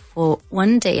once for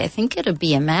one day, I think it'll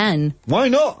be a man. Why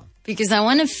not? Because I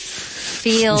want to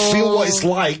feel what it's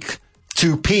like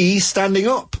to pee standing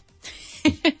up.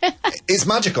 It's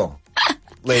magical.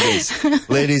 Ladies,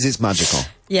 it's magical.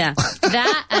 Yeah,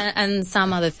 that and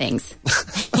some other things.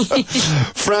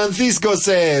 Francisco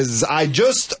says, I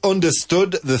just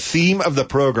understood the theme of the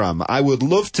program. I would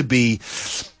love to be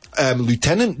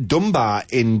Lieutenant Dunbar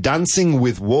in Dancing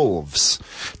with Wolves,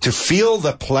 to feel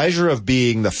the pleasure of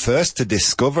being the first to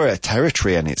discover a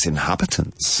territory and its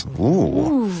inhabitants.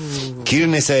 Ooh.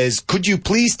 Kieran says, could you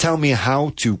please tell me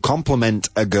how to compliment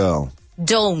a girl?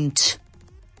 Don't.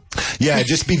 Yeah,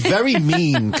 just be very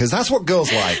mean, because that's what girls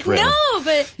like, really. No,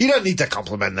 but... You don't need to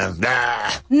compliment them.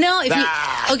 Nah. No,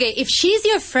 if she's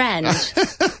your friend...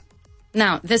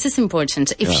 Now, this is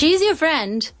important. If she's your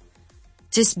friend,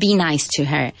 just be nice to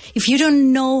her. If you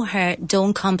don't know her,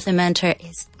 don't compliment her.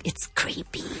 It's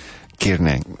creepy.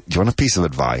 Kieran, do you want a piece of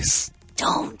advice?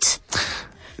 Don't.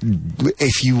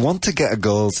 If you want to get a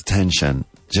girl's attention,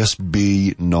 just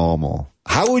be normal.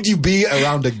 How would you be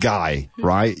around a guy,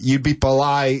 right? You'd be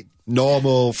polite,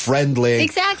 normal, friendly.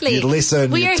 Exactly. You'd listen,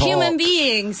 We you'd are talk. human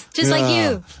beings, just like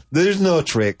you. There's no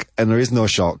trick and there is no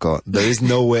shortcut. There is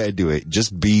no way to do it.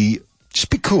 Just be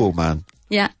cool, man.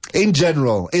 Yeah. In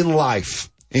general, in life,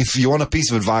 if you want a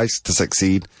piece of advice to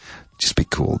succeed, just be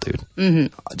cool, dude.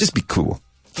 Mm-hmm. Just be cool.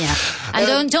 Yeah.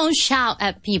 And don't shout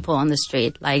at people on the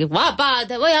street like, "Wapa,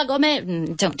 te voy a comer."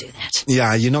 Don't do that.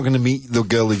 Yeah, you're not going to meet the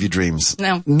girl of your dreams.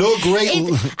 No. No great...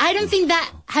 I don't think that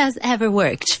has ever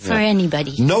worked for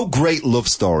anybody. No great love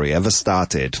story ever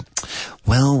started.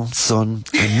 Well, son,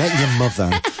 I met your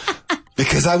mother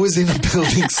because I was in a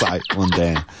building site one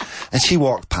day and she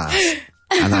walked past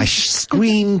and I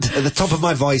screamed at the top of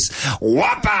my voice,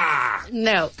 "Wapa!"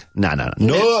 No.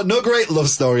 No great love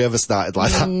story ever started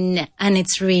like that. No. And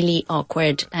it's really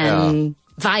awkward and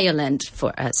violent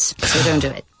for us. So don't do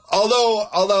it. Although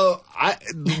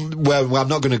I'm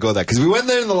not going to go there because we went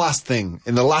there in the last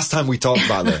time we talked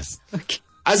about this. Okay.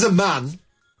 As a man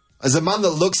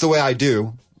that looks the way I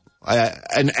do,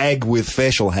 an egg with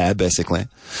facial hair, basically.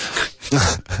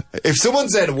 If someone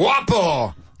said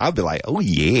 "Wapo," I'd be like, "Oh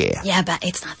yeah." Yeah, but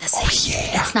it's not the same. Oh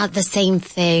yeah. It's not the same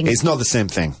thing. It's not the same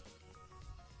thing.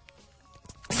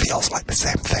 Feels like the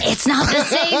same thing. It's not the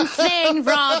same thing,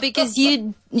 Rob, because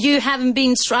you haven't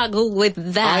been struggling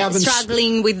with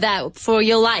that for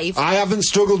your life. I haven't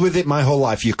struggled with it my whole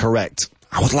life. You're correct.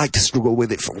 I would like to struggle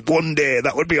with it for one day.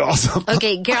 That would be awesome.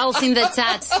 Okay, girls in the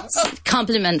chat,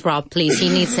 compliment Rob, please. He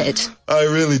needs it. I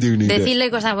really do need it. Decirle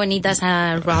cosas bonitas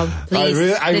a Rob, please.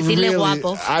 Decirle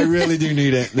guapo. I really do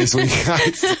need it this week,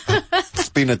 guys. It's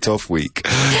been a tough week.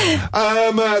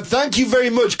 Thank you very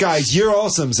much, guys. You're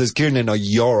awesome, says Kieran. No,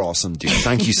 you're awesome, dude.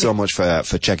 Thank you so much for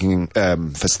checking,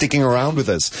 for sticking around with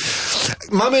us.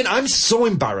 Mamen, I'm so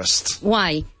embarrassed.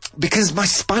 Why? Because my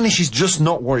Spanish is just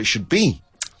not where it should be.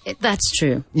 That's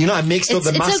true. You know, I mixed up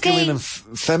the masculine and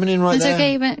feminine right there. It's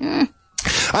okay, but...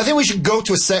 I think we should go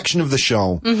to a section of the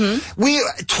show. We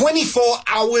 24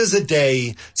 hours a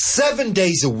day, 7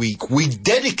 days a week, we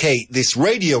dedicate this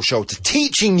radio show to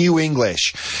teaching you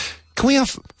English. Can we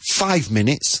have 5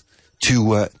 minutes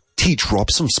to teach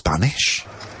Rob some Spanish?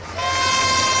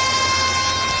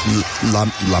 La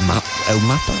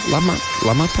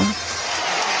mapa?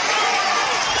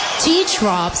 Teach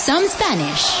Rob some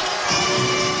Spanish.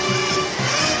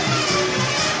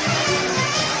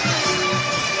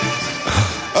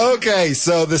 Okay,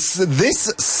 so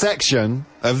this section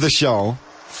of the show,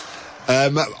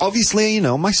 obviously, you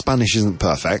know, my Spanish isn't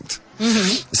perfect.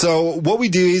 So what we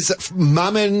do is,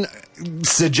 Mamen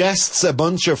suggests a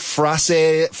bunch of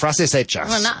frases hechas.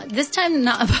 Well, this time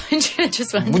not a bunch,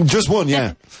 just one. Just one,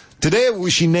 yeah. Today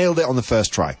she nailed it on the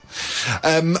first try.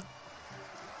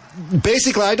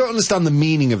 Basically, I don't understand the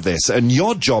meaning of this, and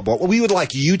your job, what we would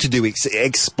like you to do, is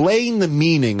explain the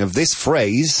meaning of this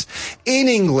phrase in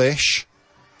English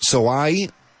so I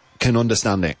can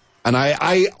understand it. And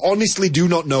I honestly do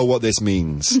not know what this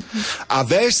means. A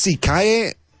ver si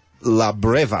cae la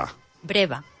breva.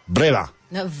 Breva. Breva.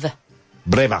 No, v.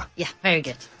 Breva. Yeah, very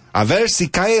good. A ver si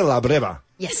cae la breva.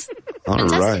 Yes. All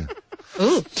right.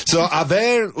 Ooh. So, a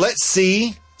ver, let's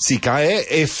see si cae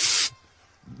if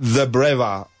the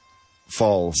breva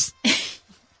falls.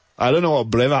 I don't know what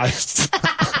breva is.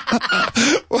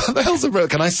 What the hell's a breva?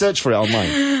 Can I search for it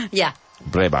online? Yeah.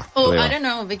 Breva. Oh, breva. I don't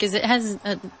know, because it has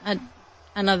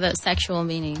another sexual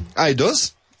meaning. Ah, it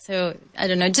does? So, I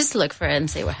don't know, just look for it and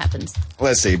see what happens.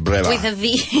 Let's see, breva. With a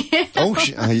V.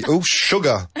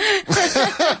 Sugar.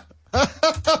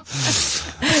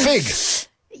 Fig.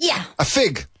 Yeah. A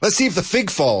fig. Let's see if the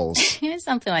fig falls.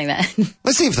 Something like that.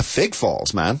 Let's see if the fig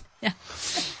falls, man. Yeah.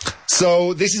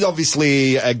 So, this is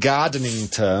obviously a gardening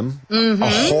term,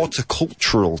 a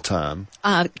horticultural term.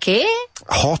 Okay.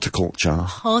 Horticulture.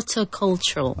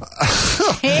 Horticultural.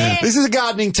 This is a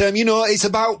gardening term. You know, it's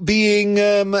about being,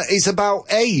 it's about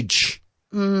age.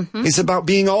 It's about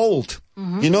being old.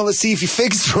 You know, let's see if your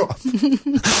figs drop. He's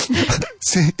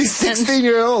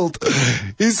 16-year-old.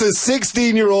 He's a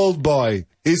 16-year-old boy.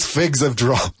 His figs have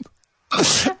dropped.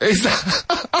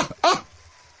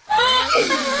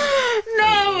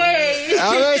 No way.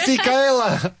 A ver si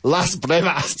caen las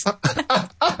brevas.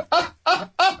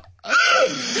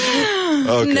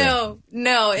 Okay.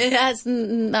 No, it has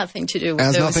nothing to do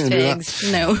with those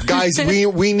figs. No. Guys,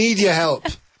 we need your help.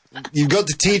 You've got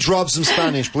to teach Rob some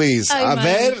Spanish, please. A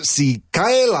ver si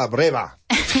cae la breva.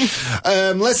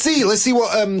 Let's see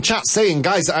what chat's saying.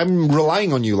 Guys, I'm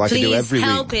relying on you like I do every week.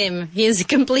 Please help him. He is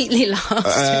completely lost.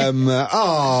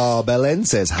 Belén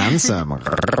says handsome.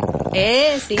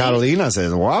 Sí. Carolina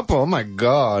says guapo. Oh my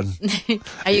God.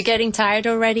 Are you getting tired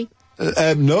already?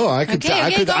 No, I could Okay,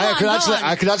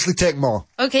 I could actually take more.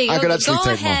 Okay, I could actually go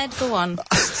take ahead. Go on.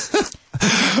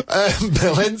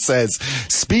 Belén says,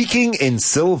 speaking in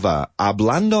silver,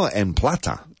 hablando en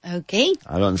plata. Okay.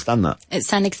 I don't understand that.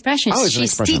 It's an expression. Oh, it's an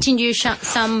She's expression. teaching you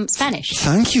some Spanish.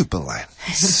 Thank you, Belén.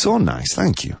 So nice.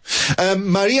 Thank you.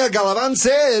 Maria Galavan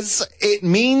says, it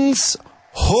means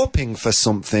hoping for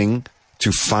something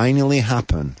to finally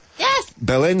happen. Yes.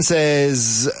 Belén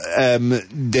says,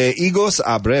 de higos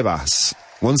a brevas.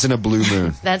 Once in a blue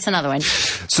moon. That's another one.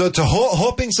 So to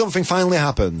hoping something finally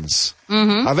happens.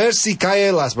 A ver si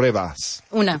cae las brevas.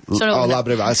 Una. Solo una. La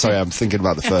breva. Sorry, I'm thinking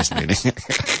about the first meaning.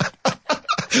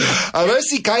 A ver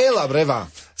si cae la breva.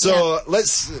 So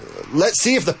let's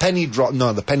see if the penny drop.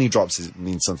 No, the penny drops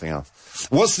means something else.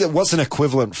 What's an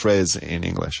equivalent phrase in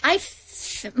English?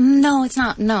 No, it's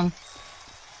not. No.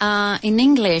 In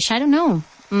English, I don't know.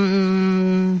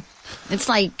 It's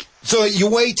like. So you're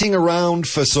waiting around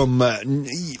for some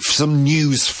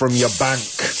news from your bank.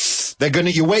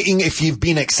 You're waiting if you've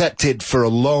been accepted for a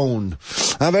loan.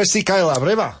 A ver si cae la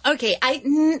breva. Okay, I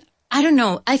don't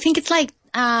know. I think it's like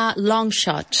a long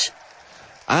shot.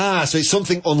 Ah, so it's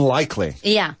something unlikely.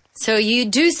 Yeah. So you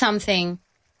do something,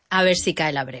 a ver si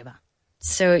cae la breva.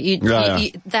 So you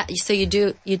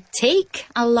take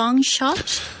a long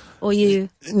shot. Or you...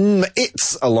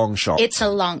 It's a long shot. It's a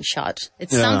long shot.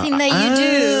 It's something that you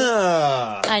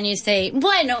do. And you say,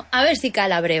 bueno, a ver si cae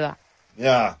la breva.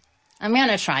 Yeah. I'm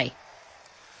gonna try.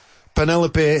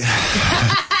 Penelope.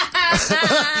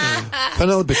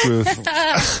 Penelope Cruz.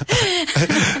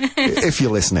 If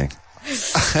you're listening.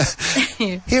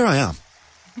 Here I am.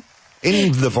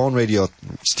 In the Vaughan Radio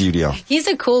studio. He's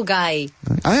a cool guy.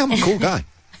 I am a cool guy.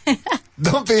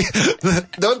 Don't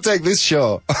take this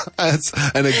show as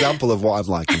an example of what I'm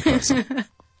like in person.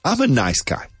 I'm a nice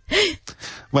guy.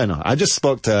 Bueno, I just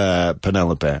spoke to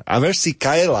Penelope. A ver si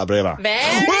cae la breva.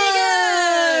 Very good.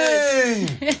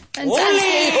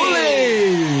 Fantastic.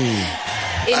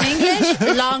 In English,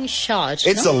 long shot.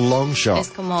 It's a long shot. Es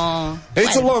como...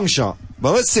 It's a long shot.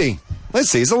 Well, let's see.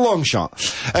 It's a long shot.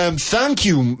 Thank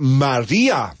you,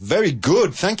 Maria. Very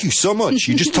good. Thank you so much.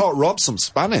 You just taught Rob some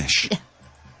Spanish.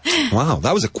 Wow,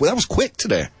 that was quick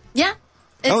today. Yeah.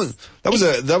 That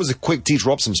was a quick teach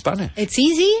Rob some Spanish. It's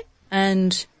easy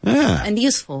and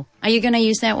useful. Are you going to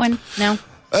use that one now?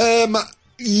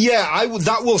 Yeah,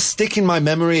 that will stick in my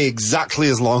memory exactly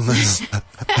as long as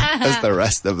as the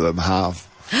rest of them have.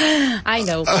 I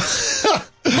know.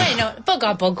 Bueno, poco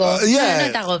a poco. Yeah,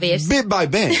 no te agobies. bit by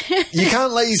bit. You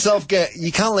can't let yourself get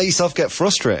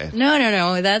frustrated.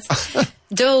 No. That's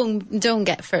don't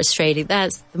get frustrated.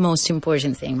 That's the most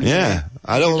important thing. Yeah,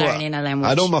 I don't learning a language.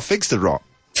 I don't want fix the rot.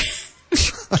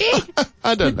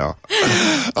 I don't know,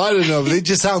 but it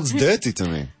just sounds dirty to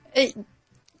me.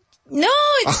 No,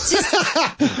 it's just...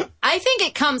 I think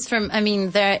it comes from... I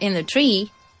mean, they're in the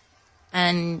tree,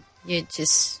 and you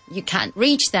can't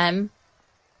reach them,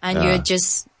 and you're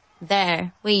just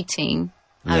there waiting.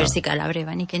 A ver si cae la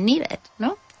breva ni que ni it,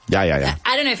 no? Yeah.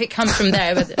 I don't know if it comes from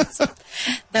there, but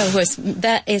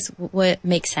that is what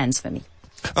makes sense for me.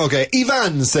 Okay,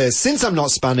 Ivan says, since I'm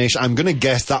not Spanish, I'm going to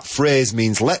guess that phrase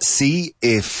means, let's see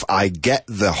if I get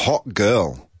the hot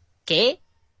girl. ¿Qué?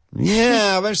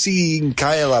 Yeah, a ver si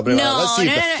cae la breva. No, let's see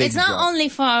if the fig it's not drop. only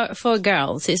for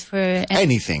girls. It's for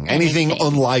anything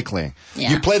unlikely.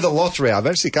 Yeah. You play the lottery, a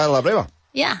ver si cae la breva.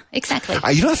 Yeah, exactly.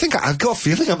 I think I've got a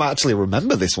feeling I might actually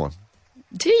remember this one.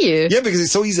 Do you? Yeah, because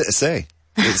it's so easy to say.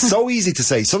 It's so easy to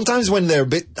say. Sometimes when they're a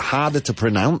bit harder to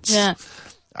pronounce,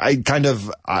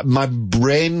 my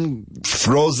brain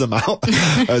throws them out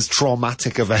as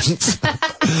traumatic events.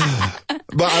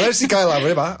 But a ver si cae la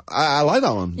breva, I like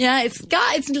that one. Yeah, it's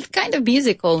kind of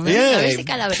musical. No? Yeah. A ver si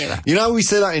cae la breva. You know how we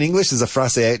say that in English? There's a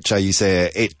frase hecha, you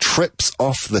say, it trips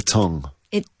off the tongue.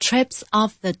 It trips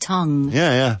off the tongue.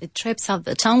 Yeah. It trips off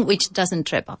the tongue, which doesn't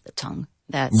trip off the tongue.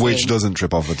 Which doesn't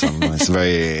trip off the tongue.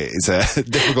 It's a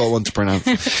difficult one to pronounce.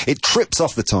 It trips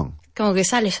off the tongue. Como que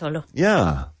sale solo.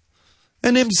 Yeah.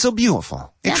 And it's so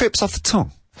beautiful. It trips off the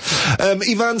tongue.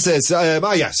 Ivan says,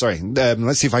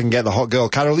 let's see if I can get the hot girl.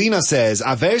 Carolina says,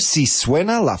 a ver si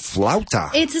suena la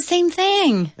flauta. It's the same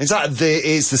thing.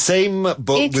 It's the same, but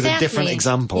with a different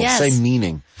example. Yes. Same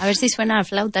meaning. A ver si suena la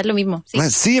flauta, es lo mismo. Sí.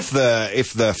 Let's see if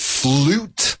the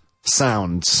flute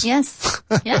sounds. Yes.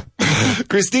 Yeah.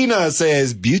 Christina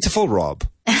says, beautiful Rob.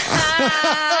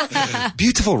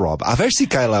 Beautiful Rob. A ver si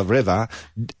cae la breva,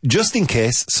 just in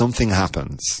case something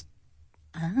happens.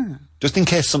 Ah. Just in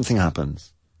case something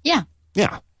happens. Yeah.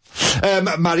 Yeah.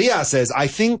 Maria says, I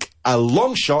think a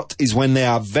long shot is when there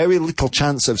are very little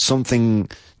chance of something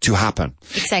to happen.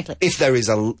 Exactly. If there is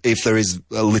a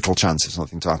little chance of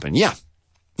something to happen. Yeah.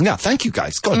 Yeah, thank you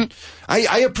guys. God,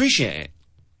 I appreciate it.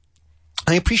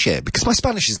 I appreciate it because my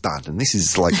Spanish is bad and this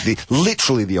is like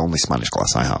literally the only Spanish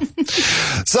class I have.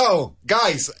 So,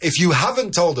 guys, if you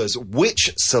haven't told us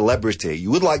which celebrity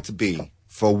you would like to be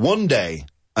for one day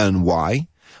and why,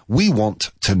 we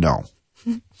want to know.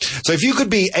 So if you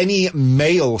could be any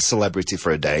male celebrity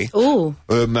for a day,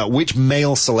 which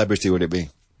male celebrity would it be?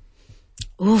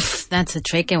 Oof, that's a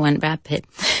tricky one, Brad Pitt.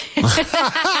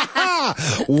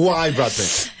 Why Brad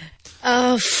Pitt?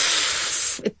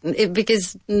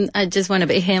 Because I just want to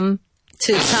be him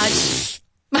to touch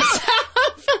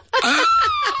myself.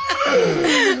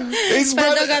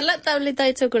 Para tocar la tableta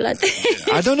de chocolate.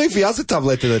 I don't know if he has a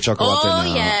tableta de chocolate now.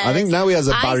 Yes. I think now he has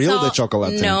a barril de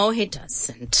chocolate. No, he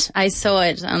doesn't. I saw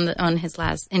it in his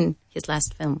last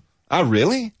film. Oh,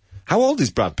 really? How old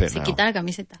is Brad Pitt now? Se quita la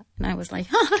camiseta. And I was like,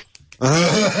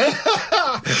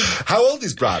 How old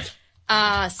is Brad?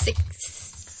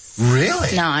 6.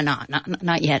 Really? No,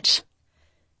 not yet.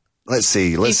 Let's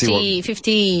see.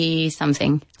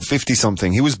 50-something.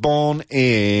 50-something. He was born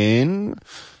in...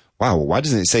 Wow, why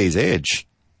doesn't it say his age?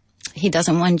 He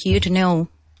doesn't want you to know.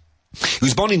 He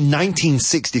was born in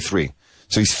 1963.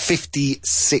 So he's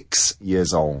 56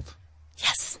 years old.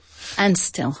 Yes. And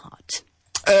still hot.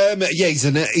 Yeah,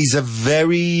 he's a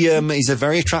very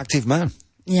attractive man.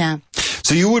 Yeah.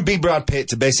 So you would be Brad Pitt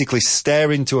to basically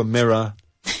stare into a mirror.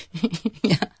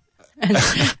 Yeah.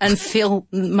 and feel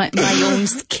my own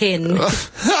skin.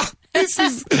 This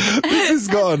has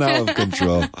gone out of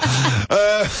control.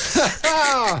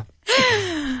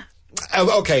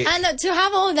 Okay. And to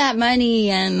have all that money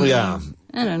and... Yeah.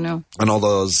 I don't know. And all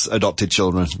those adopted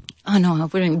children. Oh, no, I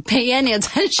wouldn't pay any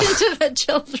attention to the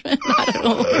children at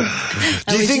all.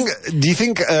 Do you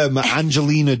think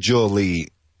Angelina Jolie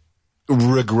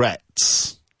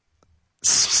regrets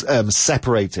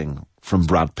separating from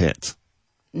Brad Pitt?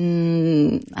 I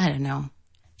don't know.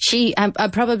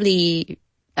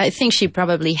 I think she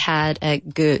probably had a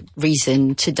good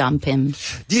reason to dump him.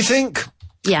 Do you think?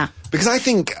 Yeah. Because I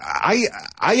think,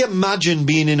 I imagine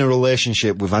being in a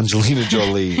relationship with Angelina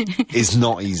Jolie is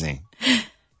not easy.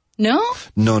 No?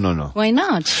 No. Why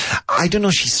not? I don't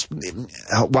know,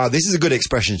 wow, this is a good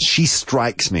expression. She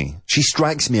strikes me. She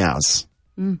strikes me as.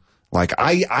 Like,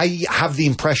 I have the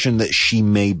impression that she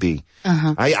may be.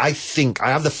 Uh-huh. I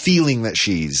have the feeling that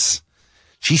she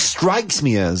strikes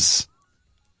me as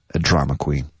a drama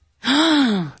queen.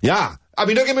 Yeah. I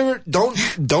mean,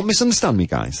 don't misunderstand me,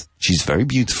 guys. She's very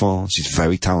beautiful. She's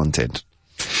very talented.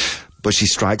 But she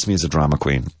strikes me as a drama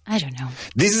queen. I don't know.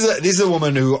 This is a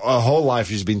woman who her whole life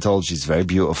she's been told she's very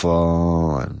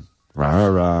beautiful and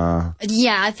rah.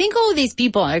 Yeah, I think all these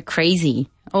people are crazy.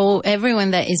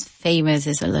 Everyone that is famous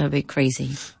is a little bit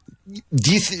crazy.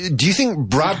 Do you think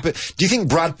Brad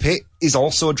Pitt is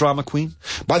also a drama queen?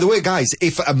 By the way, guys,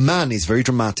 if a man is very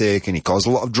dramatic and he causes a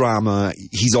lot of drama,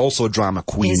 he's also a drama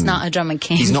queen. He's not a drama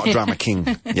king. He's not a drama king.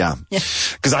 Yeah.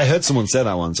 Because I heard someone say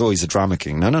that once. Oh, he's a drama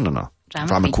king. No.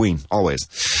 Drama queen, always.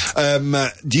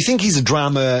 Do you think he's a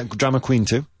drama queen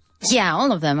too? Yeah,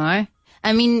 all of them are.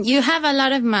 I mean, you have a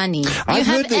lot of money. You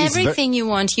have everything you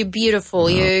want. You're beautiful.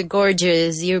 You're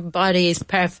gorgeous. Your body is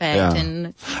perfect. Yeah.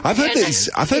 And I've heard that he's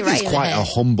quite a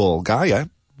humble guy, yeah?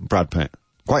 Brad Pitt.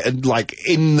 Quite, like,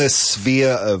 in the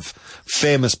sphere of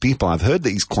famous people, I've heard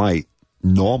that he's quite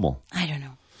normal. I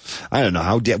don't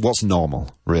know. What's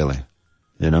normal, really?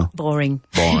 You know? Boring.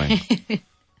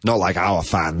 Not like our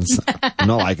fans.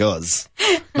 Not like us.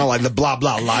 Not like the blah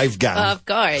blah live gang. Of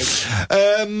course.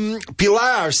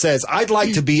 Pilar says, I'd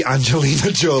like to be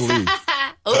Angelina Jolie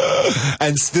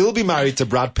and still be married to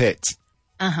Brad Pitt.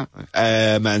 Uh-huh.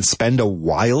 And spend a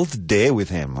wild day with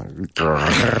him.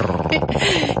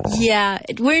 Yeah,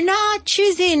 we're not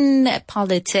choosing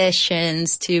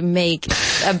politicians to make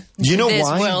this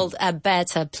world a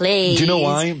better place. Do you know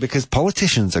why? Because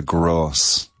politicians are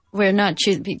gross. We're not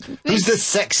choosing... Who's the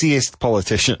sexiest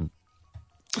politician?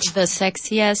 The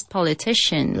sexiest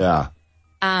politician? Yeah.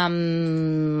 I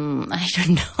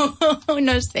don't know.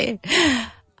 No sé.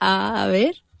 A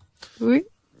ver.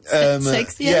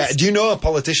 Sexiest? Yeah. Do you know a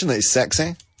politician that is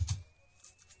sexy?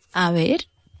 A ver.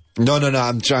 No.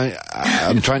 I'm trying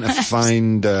to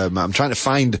find. I'm trying to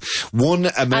find one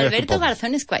American. Alberto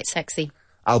Garzón is quite sexy.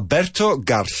 Alberto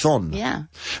Garzón. Yeah.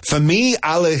 For me,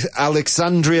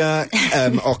 Alexandria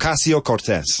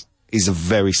Ocasio-Cortez is a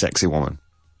very sexy woman.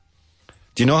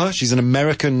 Do you know her? She's an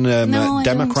American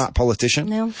Democrat politician.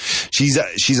 No.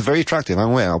 She's very attractive.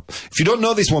 If you don't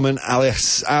know this woman,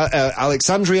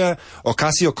 Alexandria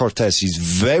Ocasio-Cortez, she's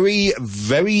very,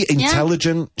 very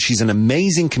intelligent. She's an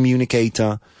amazing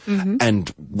communicator. Mm-hmm.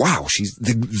 And wow,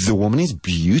 the woman is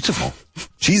beautiful.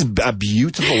 She's a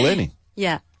beautiful lady.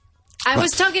 Yeah. I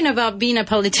was talking about being a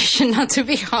politician, not to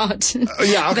be hot.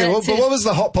 Yeah, okay. But what was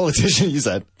the hot politician you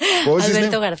said? What was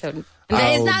Alberto his Garzón.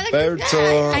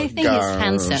 Alberto I think he's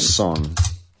handsome.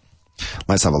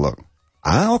 Let's have a look.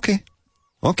 Okay.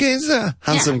 Okay, he's a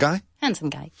handsome guy. Handsome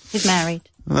guy. He's married.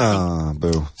 Ah,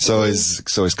 boo. So is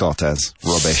Cortez.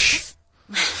 Rubbish.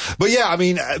 But yeah, I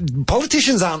mean,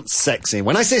 politicians aren't sexy.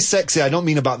 When I say sexy, I don't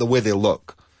mean about the way they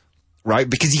look. Right?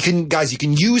 Because you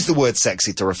can use the word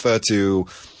sexy to refer to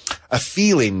a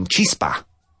feeling, chispa,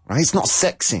 right? It's not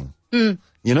sexy. You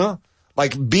know?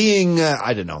 Like being,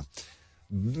 I don't know,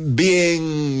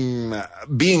 being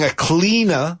a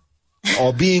cleaner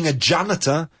or being a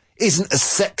janitor isn't as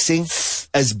sexy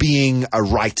as being a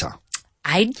writer.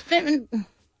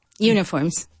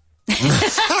 Uniforms.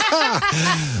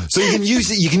 So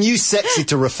you can use sexy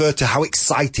to refer to how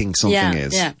exciting something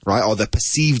is, right? Or the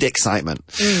perceived excitement.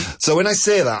 So when I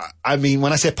say that, I mean,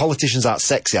 when I say politicians aren't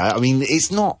sexy, I mean,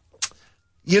 it's not,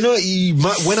 you know,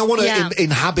 when I want to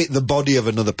inhabit the body of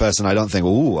another person, I don't think,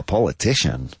 ooh, a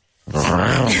politician.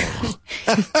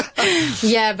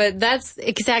 Yeah, but that's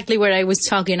exactly what I was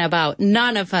talking about.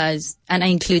 None of us, and I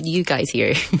include you guys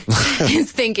here,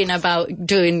 is thinking about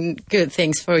doing good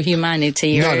things for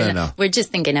humanity. No. We're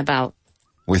just thinking about...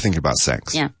 We're thinking about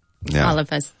sex. Yeah. All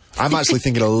of us. I'm actually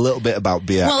thinking a little bit about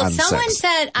beer and someone sex.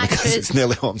 said Because actress. it's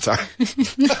nearly home time.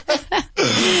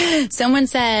 Someone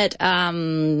said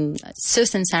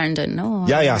Susan Sarandon, no?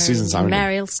 Yeah, Susan Sarandon.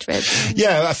 Meryl Streep.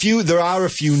 Yeah, there are a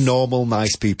few normal,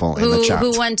 nice people in the chat.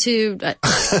 Who want to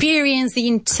experience the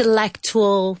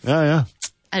intellectual, Yeah.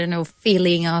 I don't know,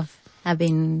 feeling of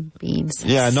having been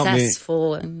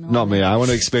successful. Not me. I want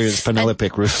to experience Penelope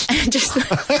Cruz. Just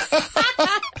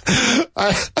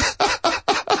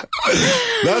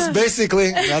that's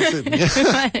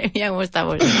it. Yeah, what's that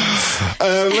word?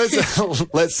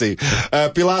 Let's see.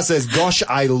 Pilar says, gosh,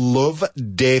 I love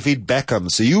David Beckham.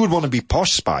 So you would want to be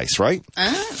Posh Spice, right?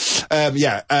 Are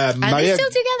Maria, they still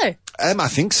together? I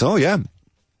think so, yeah.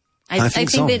 I think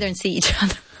so. they don't see each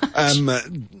other.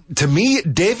 To me,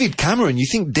 David Cameron, you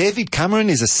think David Cameron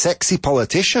is a sexy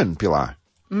politician, Pilar?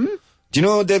 Do you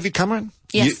know David Cameron?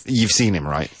 Yes. You've seen him,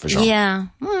 right? For sure. Yeah.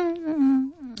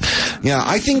 Yeah,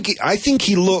 I think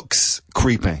he looks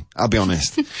creepy, I'll be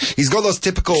honest. He's got those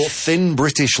typical thin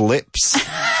British lips.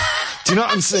 Do you know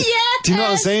what I'm saying? Yes, Do you know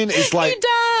what I'm saying? It's like,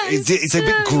 it's a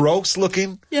bit gross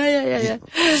looking. Yeah.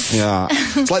 Yeah.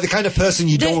 It's like the kind of person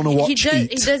you don't want to watch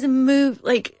eat. He doesn't move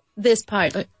like this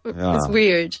part. Like, It's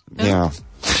weird. Yeah.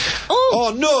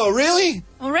 Oh, no, really?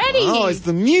 Already? Oh, it's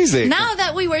the music. Now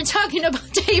that we were talking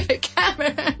about David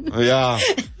Cameron. Yeah.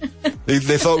 They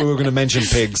thought we were going to mention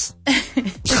pigs.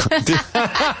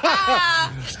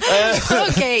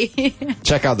 Okay.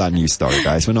 Check out that news story,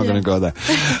 guys. We're not going to go there.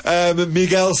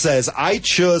 Miguel says, I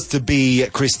chose to be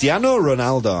Cristiano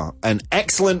Ronaldo. An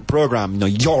excellent program. No,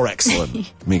 you're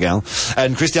excellent, Miguel.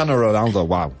 And Cristiano Ronaldo,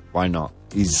 wow, why not?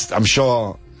 I'm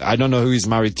sure, I don't know who he's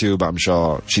married to, but I'm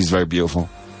sure she's very beautiful.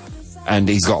 And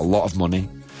he's got a lot of money.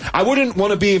 I wouldn't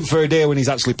want to be him for a day when he's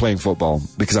actually playing football,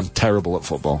 because I'm terrible at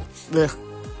football. Ugh.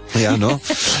 Yeah, no.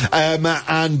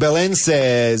 And Belen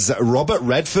says, Robert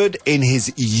Redford in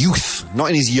his youth. Not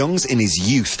in his youngs, in his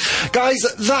youth. Guys,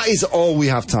 that is all we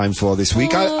have time for this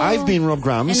week. I've been Rob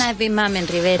Grams. And I've been Mamen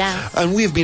Rivera. And we've been